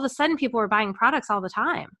 And all of a sudden people were buying products all the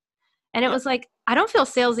time. And it was like, I don't feel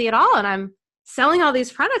salesy at all. And I'm selling all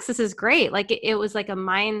these products. This is great. Like it was like a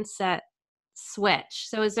mindset switch.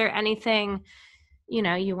 So is there anything,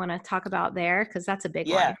 you want to talk about there? Cause that's a big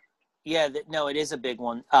one. Yeah. No, it is a big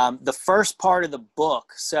one. The first part of the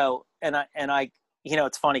book. So, and I,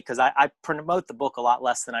 it's funny because I promote the book a lot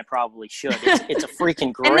less than I probably should. It's a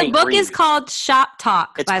freaking great And the book read. is called Shop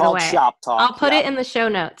Talk, by the way. It's called Shop Talk. I'll put it in the show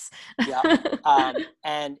notes. Yeah.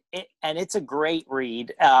 And it's a great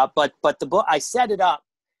read. But the book, I set it up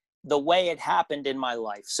the way it happened in my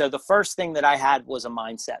life. So the first thing that I had was a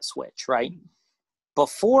mindset switch, right?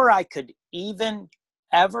 Before I could even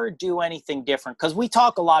ever do anything different, because we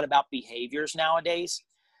talk a lot about behaviors nowadays.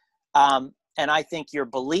 And I think your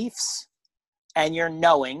beliefs and your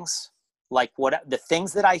knowings, like the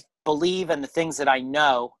things that I believe and the things that I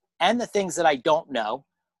know and the things that I don't know,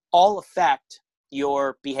 all affect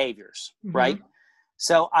your behaviors, right?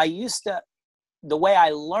 So the way I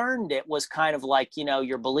learned it was kind of like,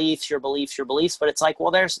 your beliefs, but it's like,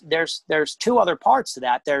 well, there's two other parts to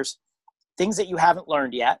that. There's things that you haven't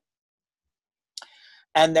learned yet.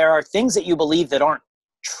 And there are things that you believe that aren't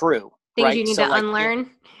true. Things you need to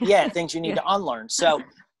unlearn. Things you need to unlearn. So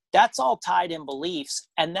that's all tied in beliefs.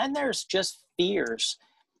 And then there's just fears.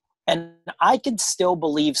 And I could still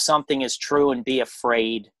believe something is true and be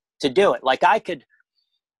afraid to do it. Like I could,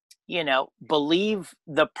 believe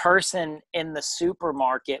the person in the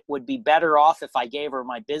supermarket would be better off if I gave her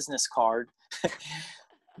my business card,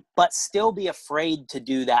 but still be afraid to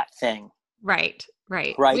do that thing. Right.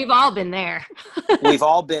 We've all been there. We've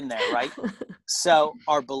all been there, right? So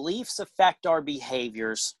our beliefs affect our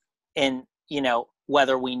behaviors in,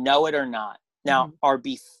 whether we know it or not. Now, Mm-hmm.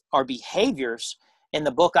 our behaviors, in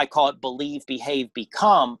the book, I call it believe, behave,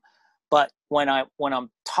 become. But when I'm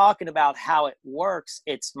talking about how it works,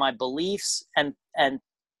 it's my beliefs and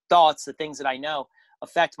thoughts, the things that I know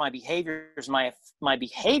affect my behaviors. My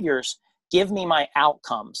behaviors give me my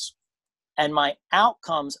outcomes, and my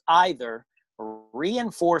outcomes either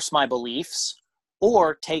reinforce my beliefs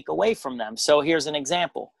or take away from them. So here's an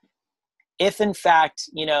example. If in fact,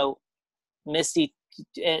 Misty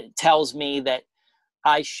tells me that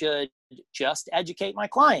I should just educate my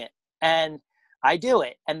client, and I do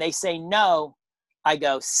it, and they say no, I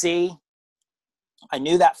go, see, I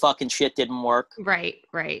knew that fucking shit didn't work. Right.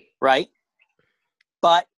 Right.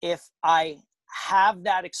 But if I have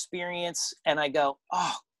that experience and I go,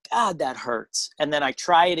 oh God, that hurts, and then I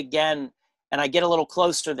try it again, and I get a little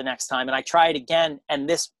closer the next time, and I try it again, and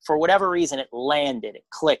this, for whatever reason, it landed, it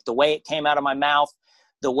clicked, the way it came out of my mouth,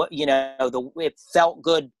 it felt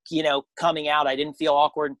good, coming out. I didn't feel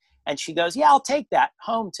awkward. And she goes, yeah, I'll take that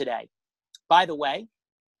home today. By the way,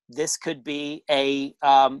 this could be a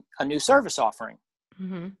new service offering.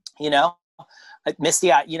 Mm-hmm.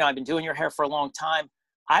 Misty, I've been doing your hair for a long time.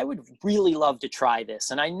 I would really love to try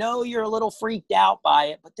this. And I know you're a little freaked out by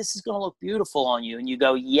it, but this is going to look beautiful on you. And you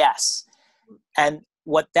go, yes. And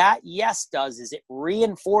what that yes does is it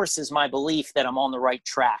reinforces my belief that I'm on the right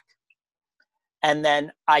track. And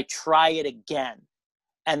then I try it again,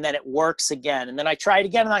 and then it works again. And then I try it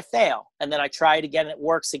again and I fail. And then I try it again and it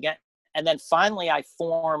works again. And then finally I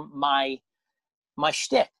form my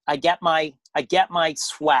shtick. I get my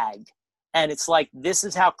swag. And it's like, this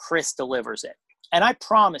is how Chris delivers it. And I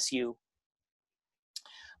promise you,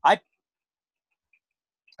 are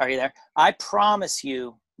you there? I promise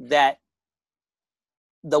you that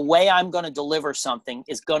the way I'm going to deliver something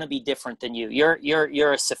is going to be different than you.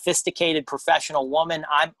 You're a sophisticated professional woman.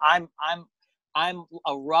 I'm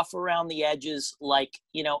a rough around the edges, like,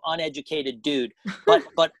 uneducated dude.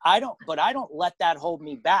 But I don't let that hold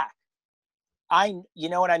me back. You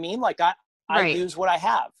know what I mean? Like I use what I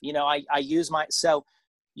have. I use so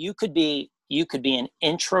you could be an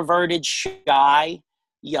introverted, shy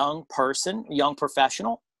young person, young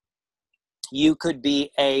professional. You could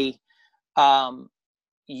be a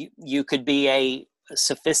you could be a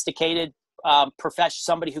sophisticated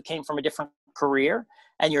somebody who came from a different career,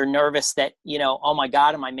 and you're nervous that, oh my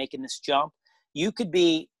God, am I making this jump? You could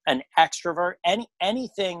be an extrovert,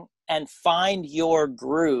 anything, and find your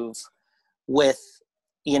groove with,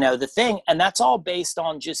 the thing. And that's all based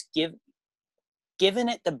on just giving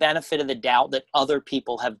it the benefit of the doubt that other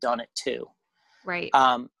people have done it too. Right.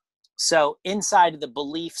 So inside of the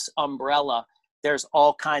beliefs umbrella, there's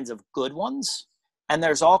all kinds of good ones and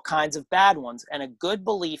there's all kinds of bad ones. And a good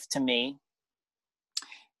belief to me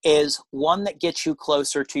is one that gets you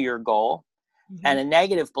closer to your goal. Mm-hmm. And a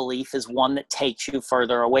negative belief is one that takes you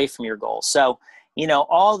further away from your goal. So,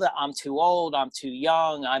 all the I'm too old, I'm too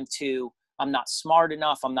young, I'm not smart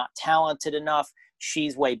enough, I'm not talented enough,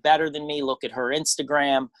 she's way better than me, look at her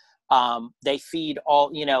Instagram. They feed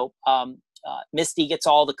all, Misty gets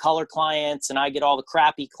all the color clients and I get all the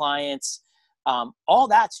crappy clients. All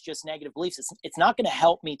that's just negative beliefs. It's not going to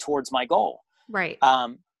help me towards my goal. Right.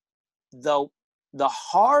 Though the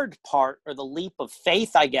hard part, or the leap of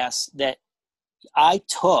faith, I guess, that I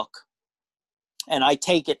took, and I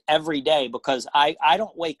take it every day, because I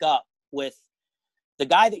don't wake up with the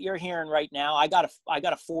guy that you're hearing right now. I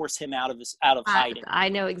gotta force him out of hiding. I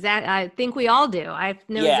know exactly. I think we all do. I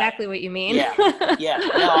know exactly what you mean. Yeah.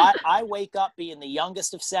 No, I wake up being the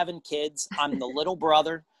youngest of 7 kids. I'm the little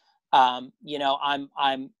brother. I'm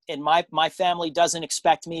and my family doesn't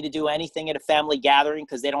expect me to do anything at a family gathering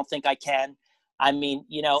because they don't think I can. I mean,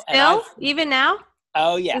 Still, and even now.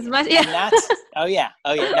 Oh yeah. As much, yeah. And that's oh yeah.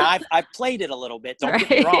 Now I've played it a little bit. Don't get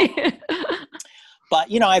me wrong. But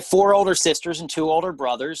I have 4 older sisters and 2 older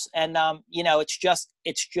brothers, and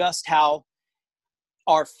it's just how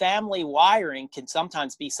our family wiring can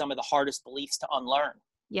sometimes be some of the hardest beliefs to unlearn.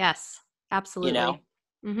 Yes, absolutely.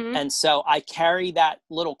 Mm-hmm. And so I carry that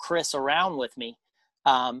little Chris around with me.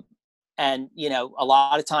 And, a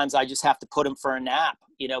lot of times I just have to put him for a nap,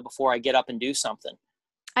 before I get up and do something.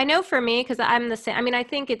 I know for me, because I'm the same. I mean, I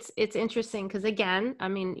think it's interesting because, again, I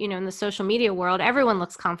mean, in the social media world, everyone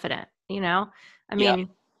looks confident, I mean,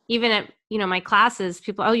 even at, my classes,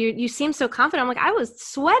 people, oh, you seem so confident. I'm like, I was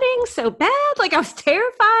sweating so bad. Like I was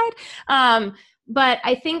terrified. But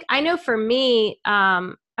I know for me,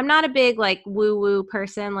 I'm not a big like woo-woo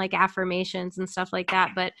person, like affirmations and stuff like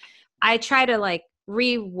that, but I try to like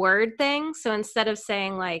reword things. So instead of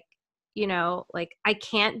saying like, like I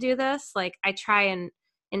can't do this, like I try and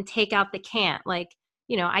take out the can't, like,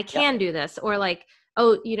 I can do this, or like,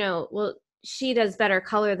 oh, well, she does better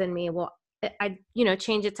color than me. Well,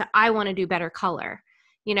 change it to, I want to do better color,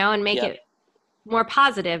 and make Yeah. it more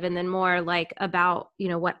positive, and then more like about,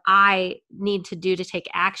 what I need to do to take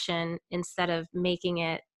action, instead of making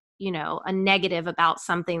it, a negative about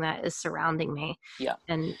something that is surrounding me. Yeah.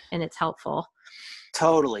 And it's helpful.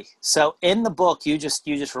 Totally. So in the book, you just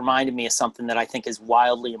reminded me of something that I think is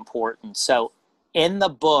wildly important. So in the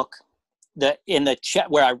book, in the chat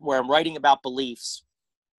where I'm writing about beliefs,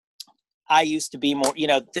 I used to be more,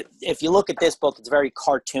 if you look at this book, it's very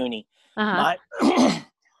cartoony. Uh-huh. My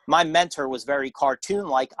my mentor was very cartoon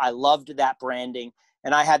like. I loved that branding,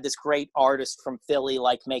 and I had this great artist from Philly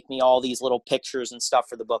like make me all these little pictures and stuff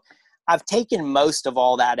for the book. I've taken most of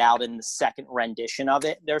all that out in the second rendition of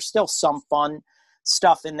it. There's still some fun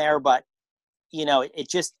stuff in there, but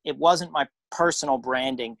it wasn't my personal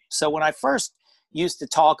branding. So when I first used to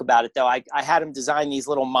talk about it, though, I had him design these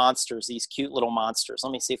little monsters, these cute little monsters.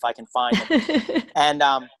 Let me see if I can find them. And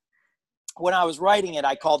when I was writing it,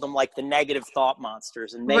 I called them like the negative thought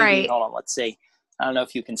monsters. And maybe, Right. hold on, let's see. I don't know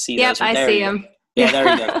if you can see Yep, those. I There see you go. them. Yeah,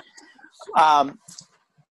 there you go.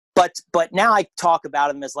 But now I talk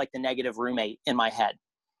about them as like the negative roommate in my head.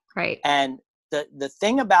 Right. And the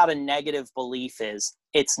thing about a negative belief is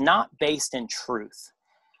it's not based in truth.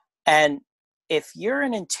 And if you're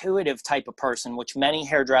an intuitive type of person, which many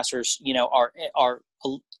hairdressers, are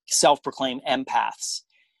self-proclaimed empaths.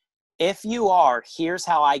 If you are, here's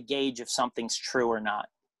how I gauge if something's true or not.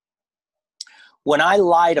 When I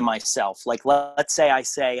lie to myself, like let's say I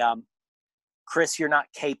say, Chris, you're not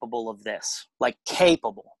capable of this, like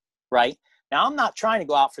capable, right? Now, I'm not trying to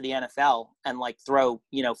go out for the NFL and like throw,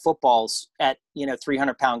 footballs at,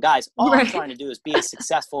 300-pound guys. All I'm trying to do is be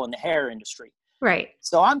successful in the hair industry. Right.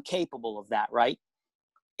 So I'm capable of that, right?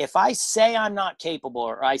 If I say I'm not capable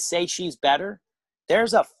or I say she's better,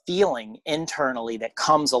 there's a feeling internally that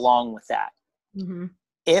comes along with that. Mm-hmm.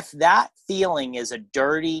 If that feeling is a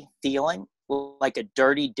dirty feeling, like a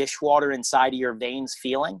dirty dishwater inside of your veins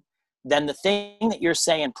feeling, then the thing that you're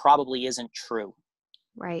saying probably isn't true.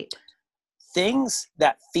 Right. Things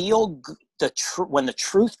that feel when the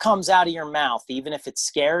truth comes out of your mouth, even if it's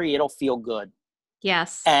scary, it'll feel good.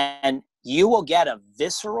 Yes. And you will get a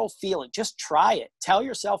visceral feeling. Just try it. Tell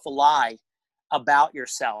yourself a lie about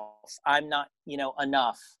yourself. I'm not,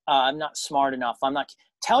 enough. I'm not smart enough.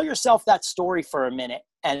 Tell yourself that story for a minute,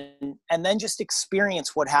 and then just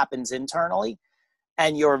experience what happens internally,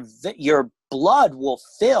 and your blood will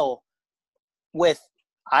fill with,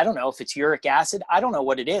 I don't know if it's uric acid. I don't know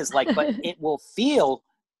what it is like, but it will feel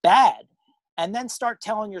bad. And then start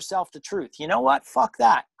telling yourself the truth. You know what? Fuck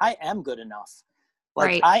that. I am good enough. Like,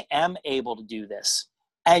 right. I am able to do this.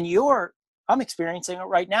 And I'm experiencing it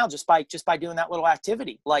right now just by doing that little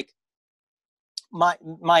activity. Like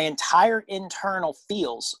my entire internal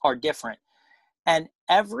feels are different. And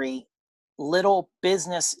every little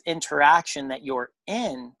business interaction that you're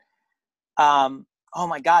in, oh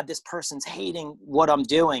my God, this person's hating what I'm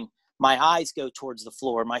doing. My eyes go towards the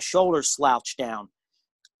floor. My shoulders slouch down.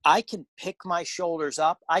 I can pick my shoulders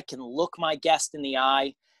up. I can look my guest in the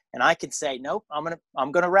eye, and I can say, nope, I'm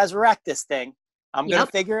going to resurrect this thing. I'm going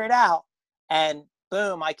to figure it out. And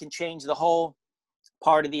boom, I can change the whole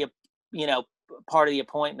part of the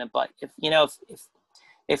appointment. But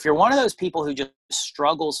if you're one of those people who just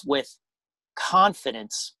struggles with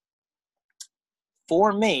confidence,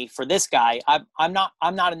 for this guy, I'm not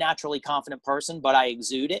a naturally confident person, but I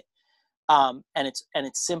exude it. And it's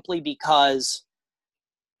simply because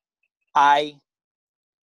I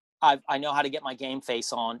know how to get my game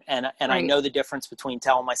face on, and right. I know the difference between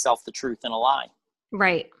telling myself the truth and a lie.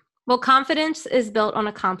 Right. Well, confidence is built on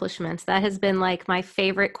accomplishments. That has been like my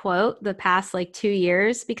favorite quote the past 2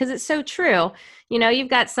 years, because it's so true. You've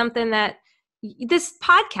got something that this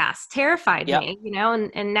podcast terrified me,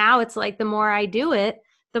 and now it's like, the more I do it,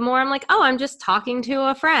 the more I'm like, oh, I'm just talking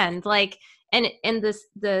to a friend. And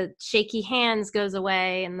the shaky hands goes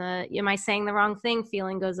away, and the, am I saying the wrong thing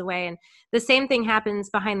feeling goes away. And the same thing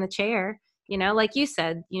happens behind the chair. Like you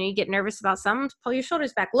said, you get nervous about something, pull your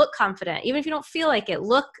shoulders back, look confident. Even if you don't feel like it,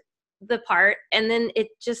 look the part, and then it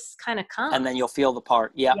just kind of comes. And then you'll feel the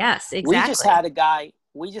part. Yeah. Yes, exactly.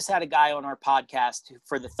 We just had a guy on our podcast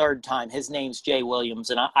for the third time. His name's Jay Williams,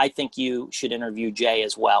 and I think you should interview Jay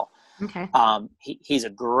as well. Okay. He's a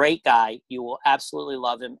great guy. You will absolutely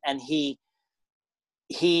love him. And he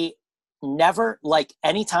never, like,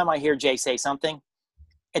 anytime I hear Jay say something,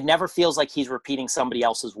 it never feels like he's repeating somebody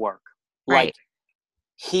else's work. Right. Like,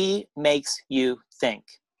 he makes you think.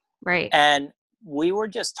 Right. And we were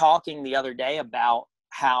just talking the other day about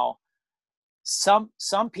how some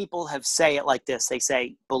people say it like this. They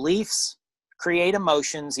say beliefs create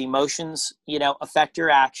emotions. Emotions, affect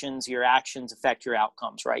your actions affect your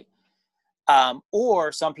outcomes, right?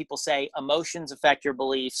 Or some people say emotions affect your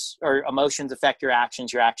beliefs, or emotions affect your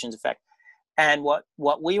actions affect. And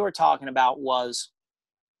what we were talking about was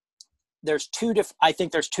I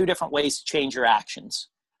think there's two different ways to change your actions.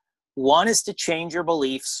 One is to change your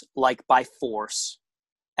beliefs, like by force,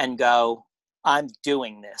 and go, I'm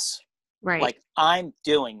doing this. Right. Like, I'm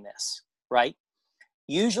doing this, right?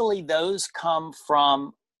 Usually those come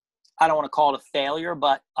from, I don't want to call it a failure,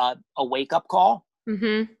 but a wake-up call.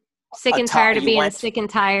 Mm-hmm. Sick and tired of being sick and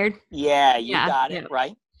tired. Yeah, you got it,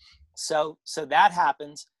 right? So that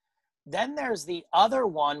happens. Then there's the other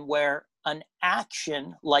one where an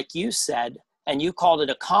action, like you said, and you called it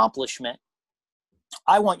accomplishment.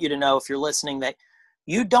 I want you to know, if you're listening, that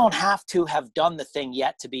you don't have to have done the thing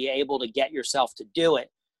yet to be able to get yourself to do it.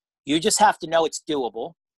 You just have to know it's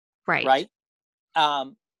doable. Right.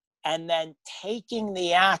 And then taking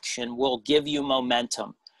the action will give you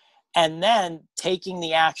momentum. And then taking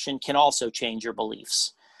the action can also change your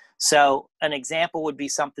beliefs. So an example would be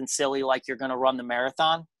something silly, like you're going to run the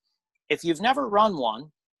marathon. If you've never run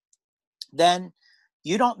one, then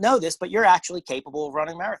you don't know this, but you're actually capable of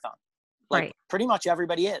running a marathon. Like, pretty much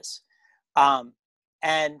everybody is.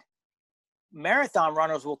 And marathon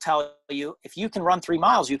runners will tell you, if you can run 3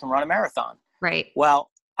 miles, you can run a marathon. Right. Well,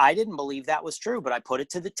 I didn't believe that was true, but I put it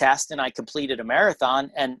to the test and I completed a marathon.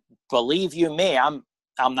 And believe you me, I'm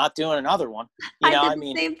not doing another one.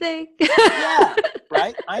 Same thing. Yeah,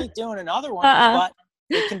 right. I ain't doing another one, but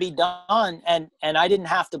it can be done. And I didn't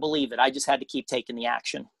have to believe it. I just had to keep taking the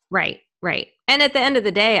action. Right. And at the end of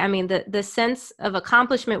the day, I mean, the sense of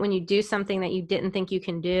accomplishment when you do something that you didn't think you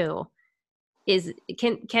can do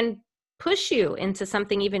can push you into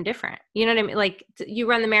something even different. You know what I mean? Like, you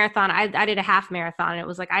run the marathon. I did a half marathon, and it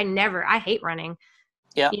was like, I hate running.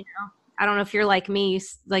 Yeah. I don't know if you're like me.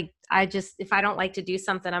 Like, if I don't like to do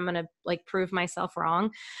something, I'm going to like prove myself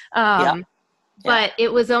wrong. But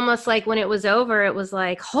it was almost like when it was over, it was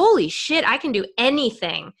like, holy shit, I can do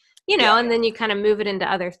anything, and then you kind of move it into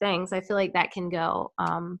other things. I feel like that can go,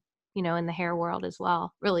 in the hair world as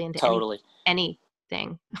well, really into anything.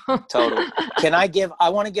 Totally. I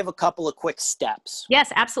want to give a couple of quick steps.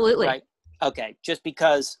 Yes, absolutely. Right. Okay. Just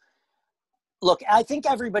because, look, I think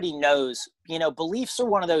everybody knows, beliefs are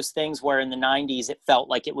one of those things where in the 90s, it felt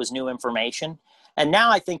like it was new information. And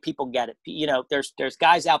now I think people get it. There's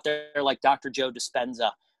guys out there like Dr. Joe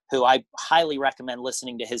Dispenza, who I highly recommend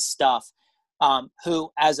listening to his stuff,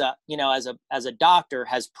 who as a doctor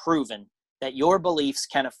has proven that your beliefs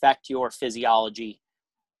can affect your physiology.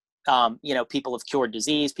 People have cured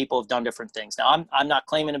disease, people have done different things. Now, I'm not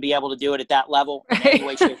claiming to be able to do it at that level in any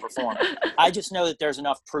way, shape, or form. I just know that there's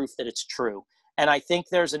enough proof that it's true. And I think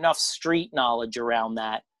there's enough street knowledge around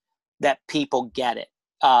that people get it.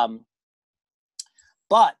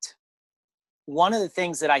 But one of the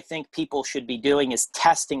things that I think people should be doing is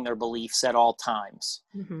testing their beliefs at all times,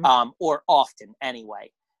 or often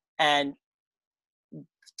anyway. And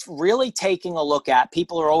really taking a look at,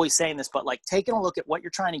 people are always saying this, but like taking a look at what you're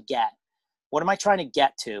trying to get. What am I trying to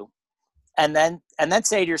get to? And then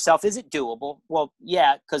say to yourself, is it doable? Well,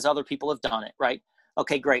 yeah, because other people have done it, right?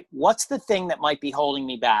 Okay, great. What's the thing that might be holding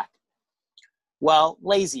me back? Well,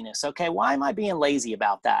 laziness. Okay, why am I being lazy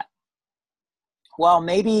about that? Well,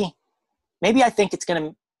 maybe I think it's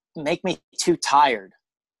going to make me too tired.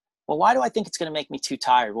 Well, why do I think it's going to make me too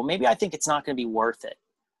tired? Well, maybe I think it's not going to be worth it.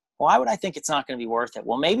 Why would I think it's not going to be worth it?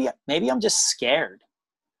 Well, maybe I'm just scared.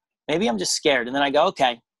 Maybe I'm just scared. And then I go,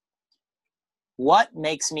 okay, what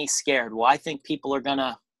makes me scared? Well, I think people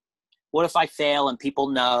are what if I fail and people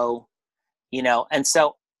know, and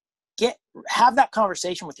so have that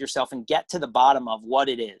conversation with yourself and get to the bottom of what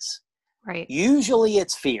it is. Right. Usually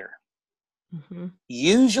it's fear. Mm-hmm.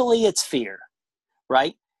 Usually it's fear,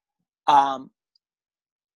 right?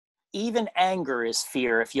 Even anger is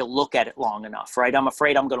fear if you look at it long enough, right? I'm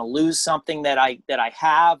afraid I'm going to lose something that I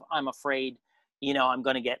have. I'm afraid, I'm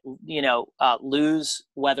going to get, lose,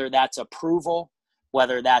 whether that's approval,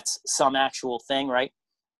 whether that's some actual thing, right?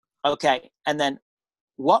 Okay. And then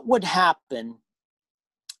what would happen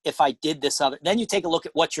if I did this other? Then you take a look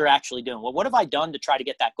at what you're actually doing. Well, what have I done to try to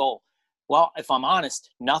get that goal? Well, if I'm honest,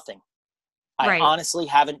 nothing. I honestly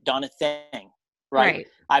haven't done a thing. Right.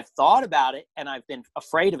 I've thought about it and I've been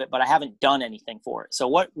afraid of it, but I haven't done anything for it. So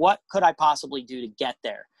what could I possibly do to get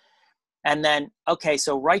there? And then, okay,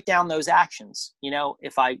 so write down those actions.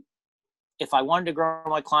 If I wanted to grow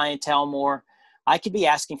my clientele more, I could be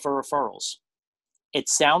asking for referrals. It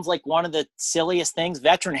sounds like one of the silliest things.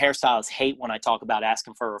 Veteran hairstylists hate when I talk about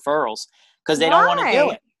asking for referrals because they don't want to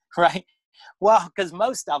do it. Right. Well, because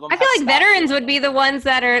most of them I feel have like stopped veterans doing would it. be the ones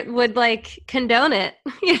that would like condone it.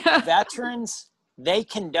 Veterans, they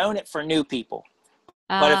condone it for new people.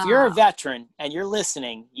 But if you're a Uh, veteran and you're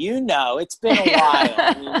listening, it's been a while.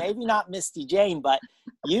 I mean, yeah. maybe not Misty Jane, but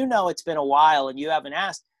it's been a while and you haven't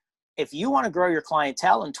asked. If you want to grow your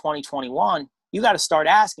clientele in 2021, you got to start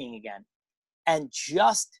asking again. And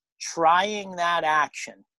just trying that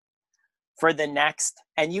action for the next,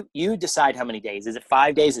 and you decide how many days. Is it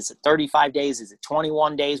 5 days? Is it 35 days? Is it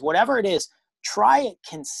 21 days? Whatever it is, try it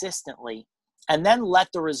consistently and then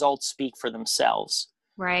let the results speak for themselves.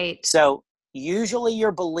 Right. So usually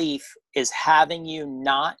your belief is having you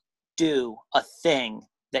not do a thing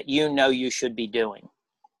that you should be doing.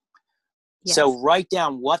 Yes. So write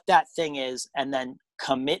down what that thing is and then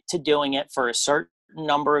commit to doing it for a certain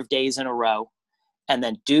number of days in a row, and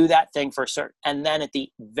then do that thing for a certain, and then at the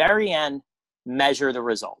very end, measure the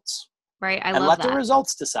results. Right. I And love let the that.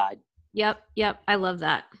 results decide. Yep. Yep. I love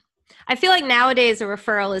that. I feel like nowadays a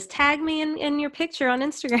referral is tag me in your picture on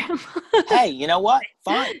Instagram. Hey, you know what?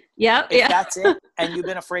 Fine. Yep. If Yeah. that's it and you've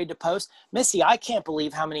been afraid to post, Missy, I can't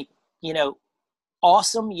believe how many,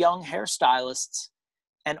 awesome young hairstylists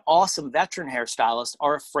and awesome veteran hairstylists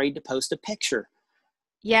are afraid to post a picture.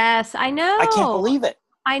 Yes, I I can't know. believe it.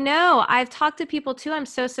 I know. I've talked to people too. I'm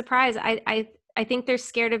so surprised. I think they're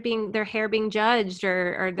scared of their hair being judged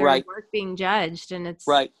or their Right. work being judged. And it's,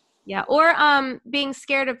 Right. yeah. Or being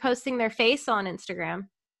scared of posting their face on Instagram,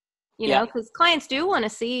 Yeah. because clients do want to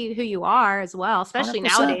see who you are as well, especially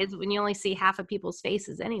 100%. nowadays when you only see half of people's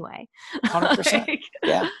faces anyway. 100%. Like,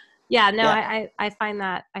 Yeah. yeah, no, Yeah. I find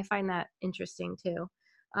that interesting too.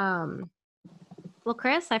 Um, well,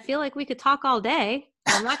 Chris, I feel like we could talk all day.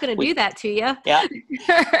 I'm not going to do We, that to you. yeah.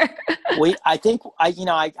 I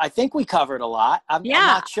think we covered a lot. I'm Yeah,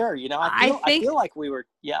 not sure, I I think feel like we were,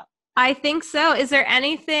 yeah. I think so. Is there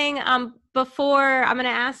anything before I'm going to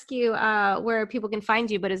ask you where people can find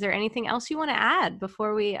you, but is there anything else you want to add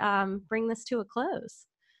before we bring this to a close?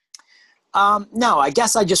 No, I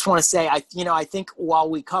guess I just want to say, I think while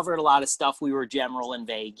we covered a lot of stuff, we were general and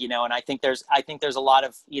vague, and I think there's a lot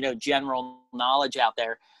of, general knowledge out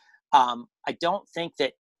there. I don't think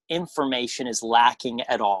that information is lacking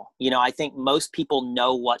at all. I think most people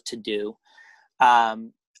know what to do.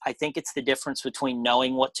 I think it's the difference between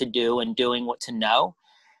knowing what to do and doing what to know.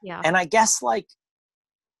 Yeah. And I guess, like,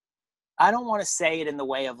 I don't want to say it in the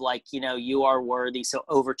way of like, you are worthy, so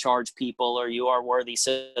overcharge people, or you are worthy,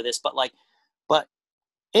 so this, but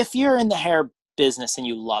if you're in the hair business and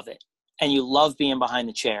you love it and you love being behind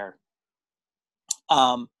the chair,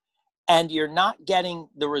 and you're not getting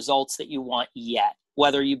the results that you want yet,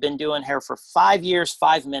 whether you've been doing hair for 5 years,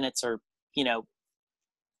 5 minutes, or,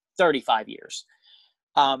 35 years,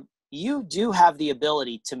 you do have the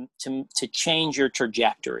ability to change your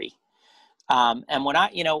trajectory. And when I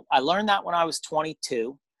learned that when I was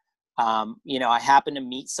 22. I happened to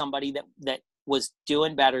meet somebody that was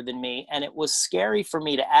doing better than me, and it was scary for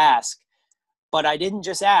me to ask, but I didn't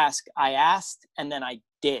just ask. I asked, and then I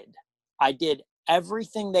did. I did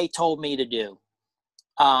everything they told me to do.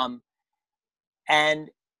 And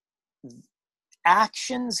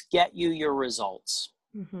actions get you your results.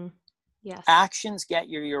 Mm-hmm. Yes. Actions get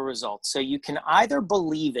you your results. So you can either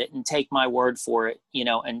believe it and take my word for it,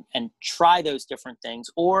 and try those different things,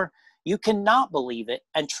 or you cannot believe it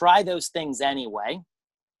and try those things anyway.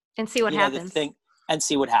 And see what The happens. thing, and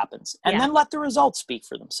see what happens, and Yeah. then let the results speak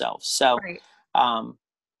for themselves. So, Right.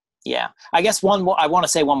 yeah, I guess I want to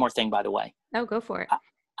say one more thing, by the way. Oh, go for it.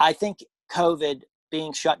 I think COVID,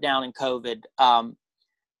 being shut down in COVID,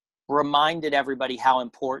 reminded everybody how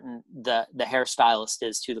important the hairstylist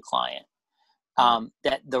is to the client.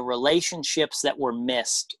 That the relationships that were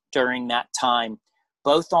missed during that time,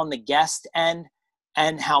 both on the guest end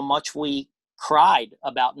and how much we cried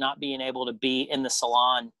about not being able to be in the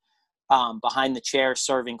salon, behind the chair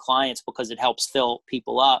serving clients, because it helps fill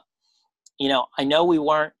people up. I know we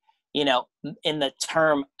weren't, in the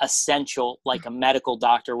term essential, like a medical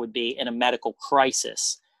doctor would be in a medical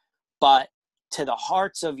crisis, but to the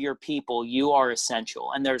hearts of your people, you are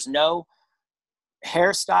essential. And there's no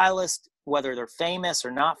hairstylist, whether they're famous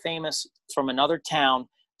or not famous, from another town,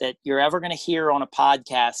 that you're ever going to hear on a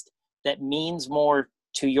podcast that means more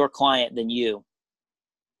to your client than you.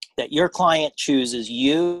 That your client chooses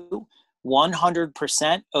you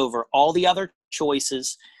 100% over all the other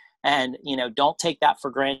choices. And, don't take that for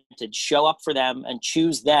granted. Show up for them and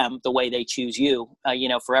choose them the way they choose you,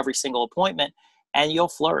 for every single appointment, and you'll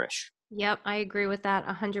flourish. Yep, I agree with that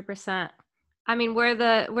 100%. I mean, we're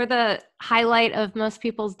the highlight of most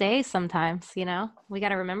people's day sometimes, we got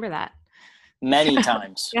to remember that. many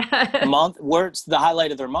times. It's the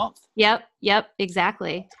highlight of their month. Yep,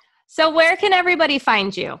 exactly. So where can everybody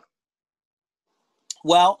find you?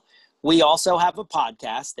 Well, we also have a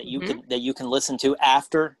podcast that you can listen to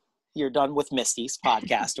after you're done with Misty's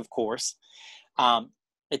podcast, of course.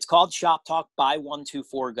 It's called Shop Talk by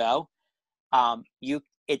 124Go.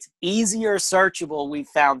 It's easier searchable, we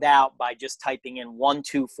found out, by just typing in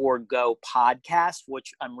 124Go podcast,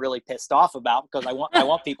 which I'm really pissed off about because I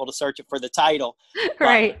want people to search it for the title.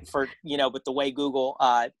 Right. But the way Google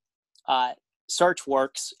search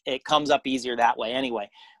works, it comes up easier that way. Anyway,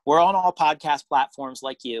 we're on all podcast platforms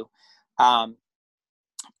like you. And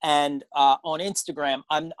on Instagram,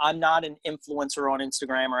 I'm not an influencer on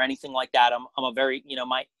Instagram or anything like that. I'm a very,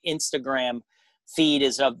 my Instagram feed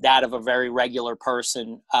is that of a very regular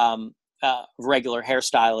person, regular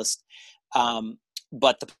hairstylist.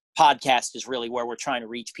 But the podcast is really where we're trying to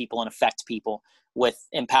reach people and affect people with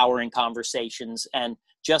empowering conversations. And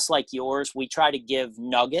just like yours, we try to give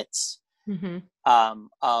nuggets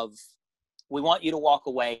of, we want you to walk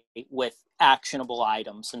away with actionable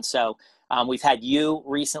items. And so we've had you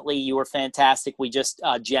recently. You were fantastic. We just,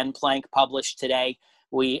 Jen Plank published today.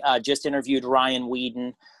 We just interviewed Ryan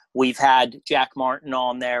Whedon. We've had Jack Martin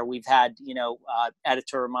on there. We've had,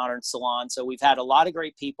 editor of Modern Salon. So we've had a lot of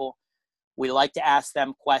great people. We like to ask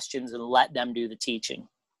them questions and let them do the teaching.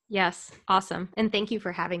 Yes. Awesome. And thank you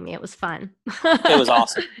for having me. It was fun. It was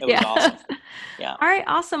awesome. It was awesome. Yeah. All right.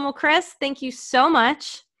 Awesome. Well, Chris, thank you so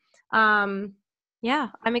much. I'm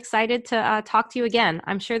excited to talk to you again.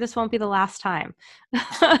 I'm sure this won't be the last time.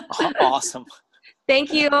 Awesome.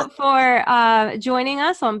 Thank you for joining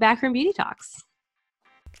us on Backroom Beauty Talks.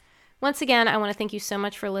 Once again, I want to thank you so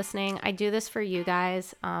much for listening. I do this for you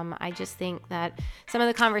guys. I just think that some of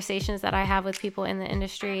the conversations that I have with people in the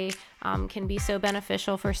industry can be so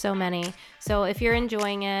beneficial for so many. So if you're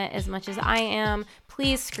enjoying it as much as I am,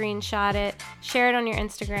 please screenshot it, share it on your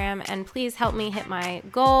Instagram, and please help me hit my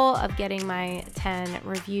goal of getting my 10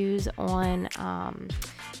 reviews on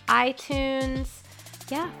iTunes.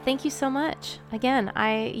 Yeah, thank you so much. Again,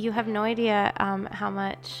 you have no idea how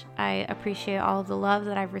much I appreciate all of the love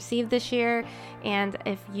that I've received this year. And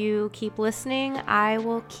if you keep listening, I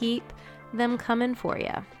will keep them coming for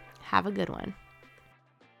you. Have a good one.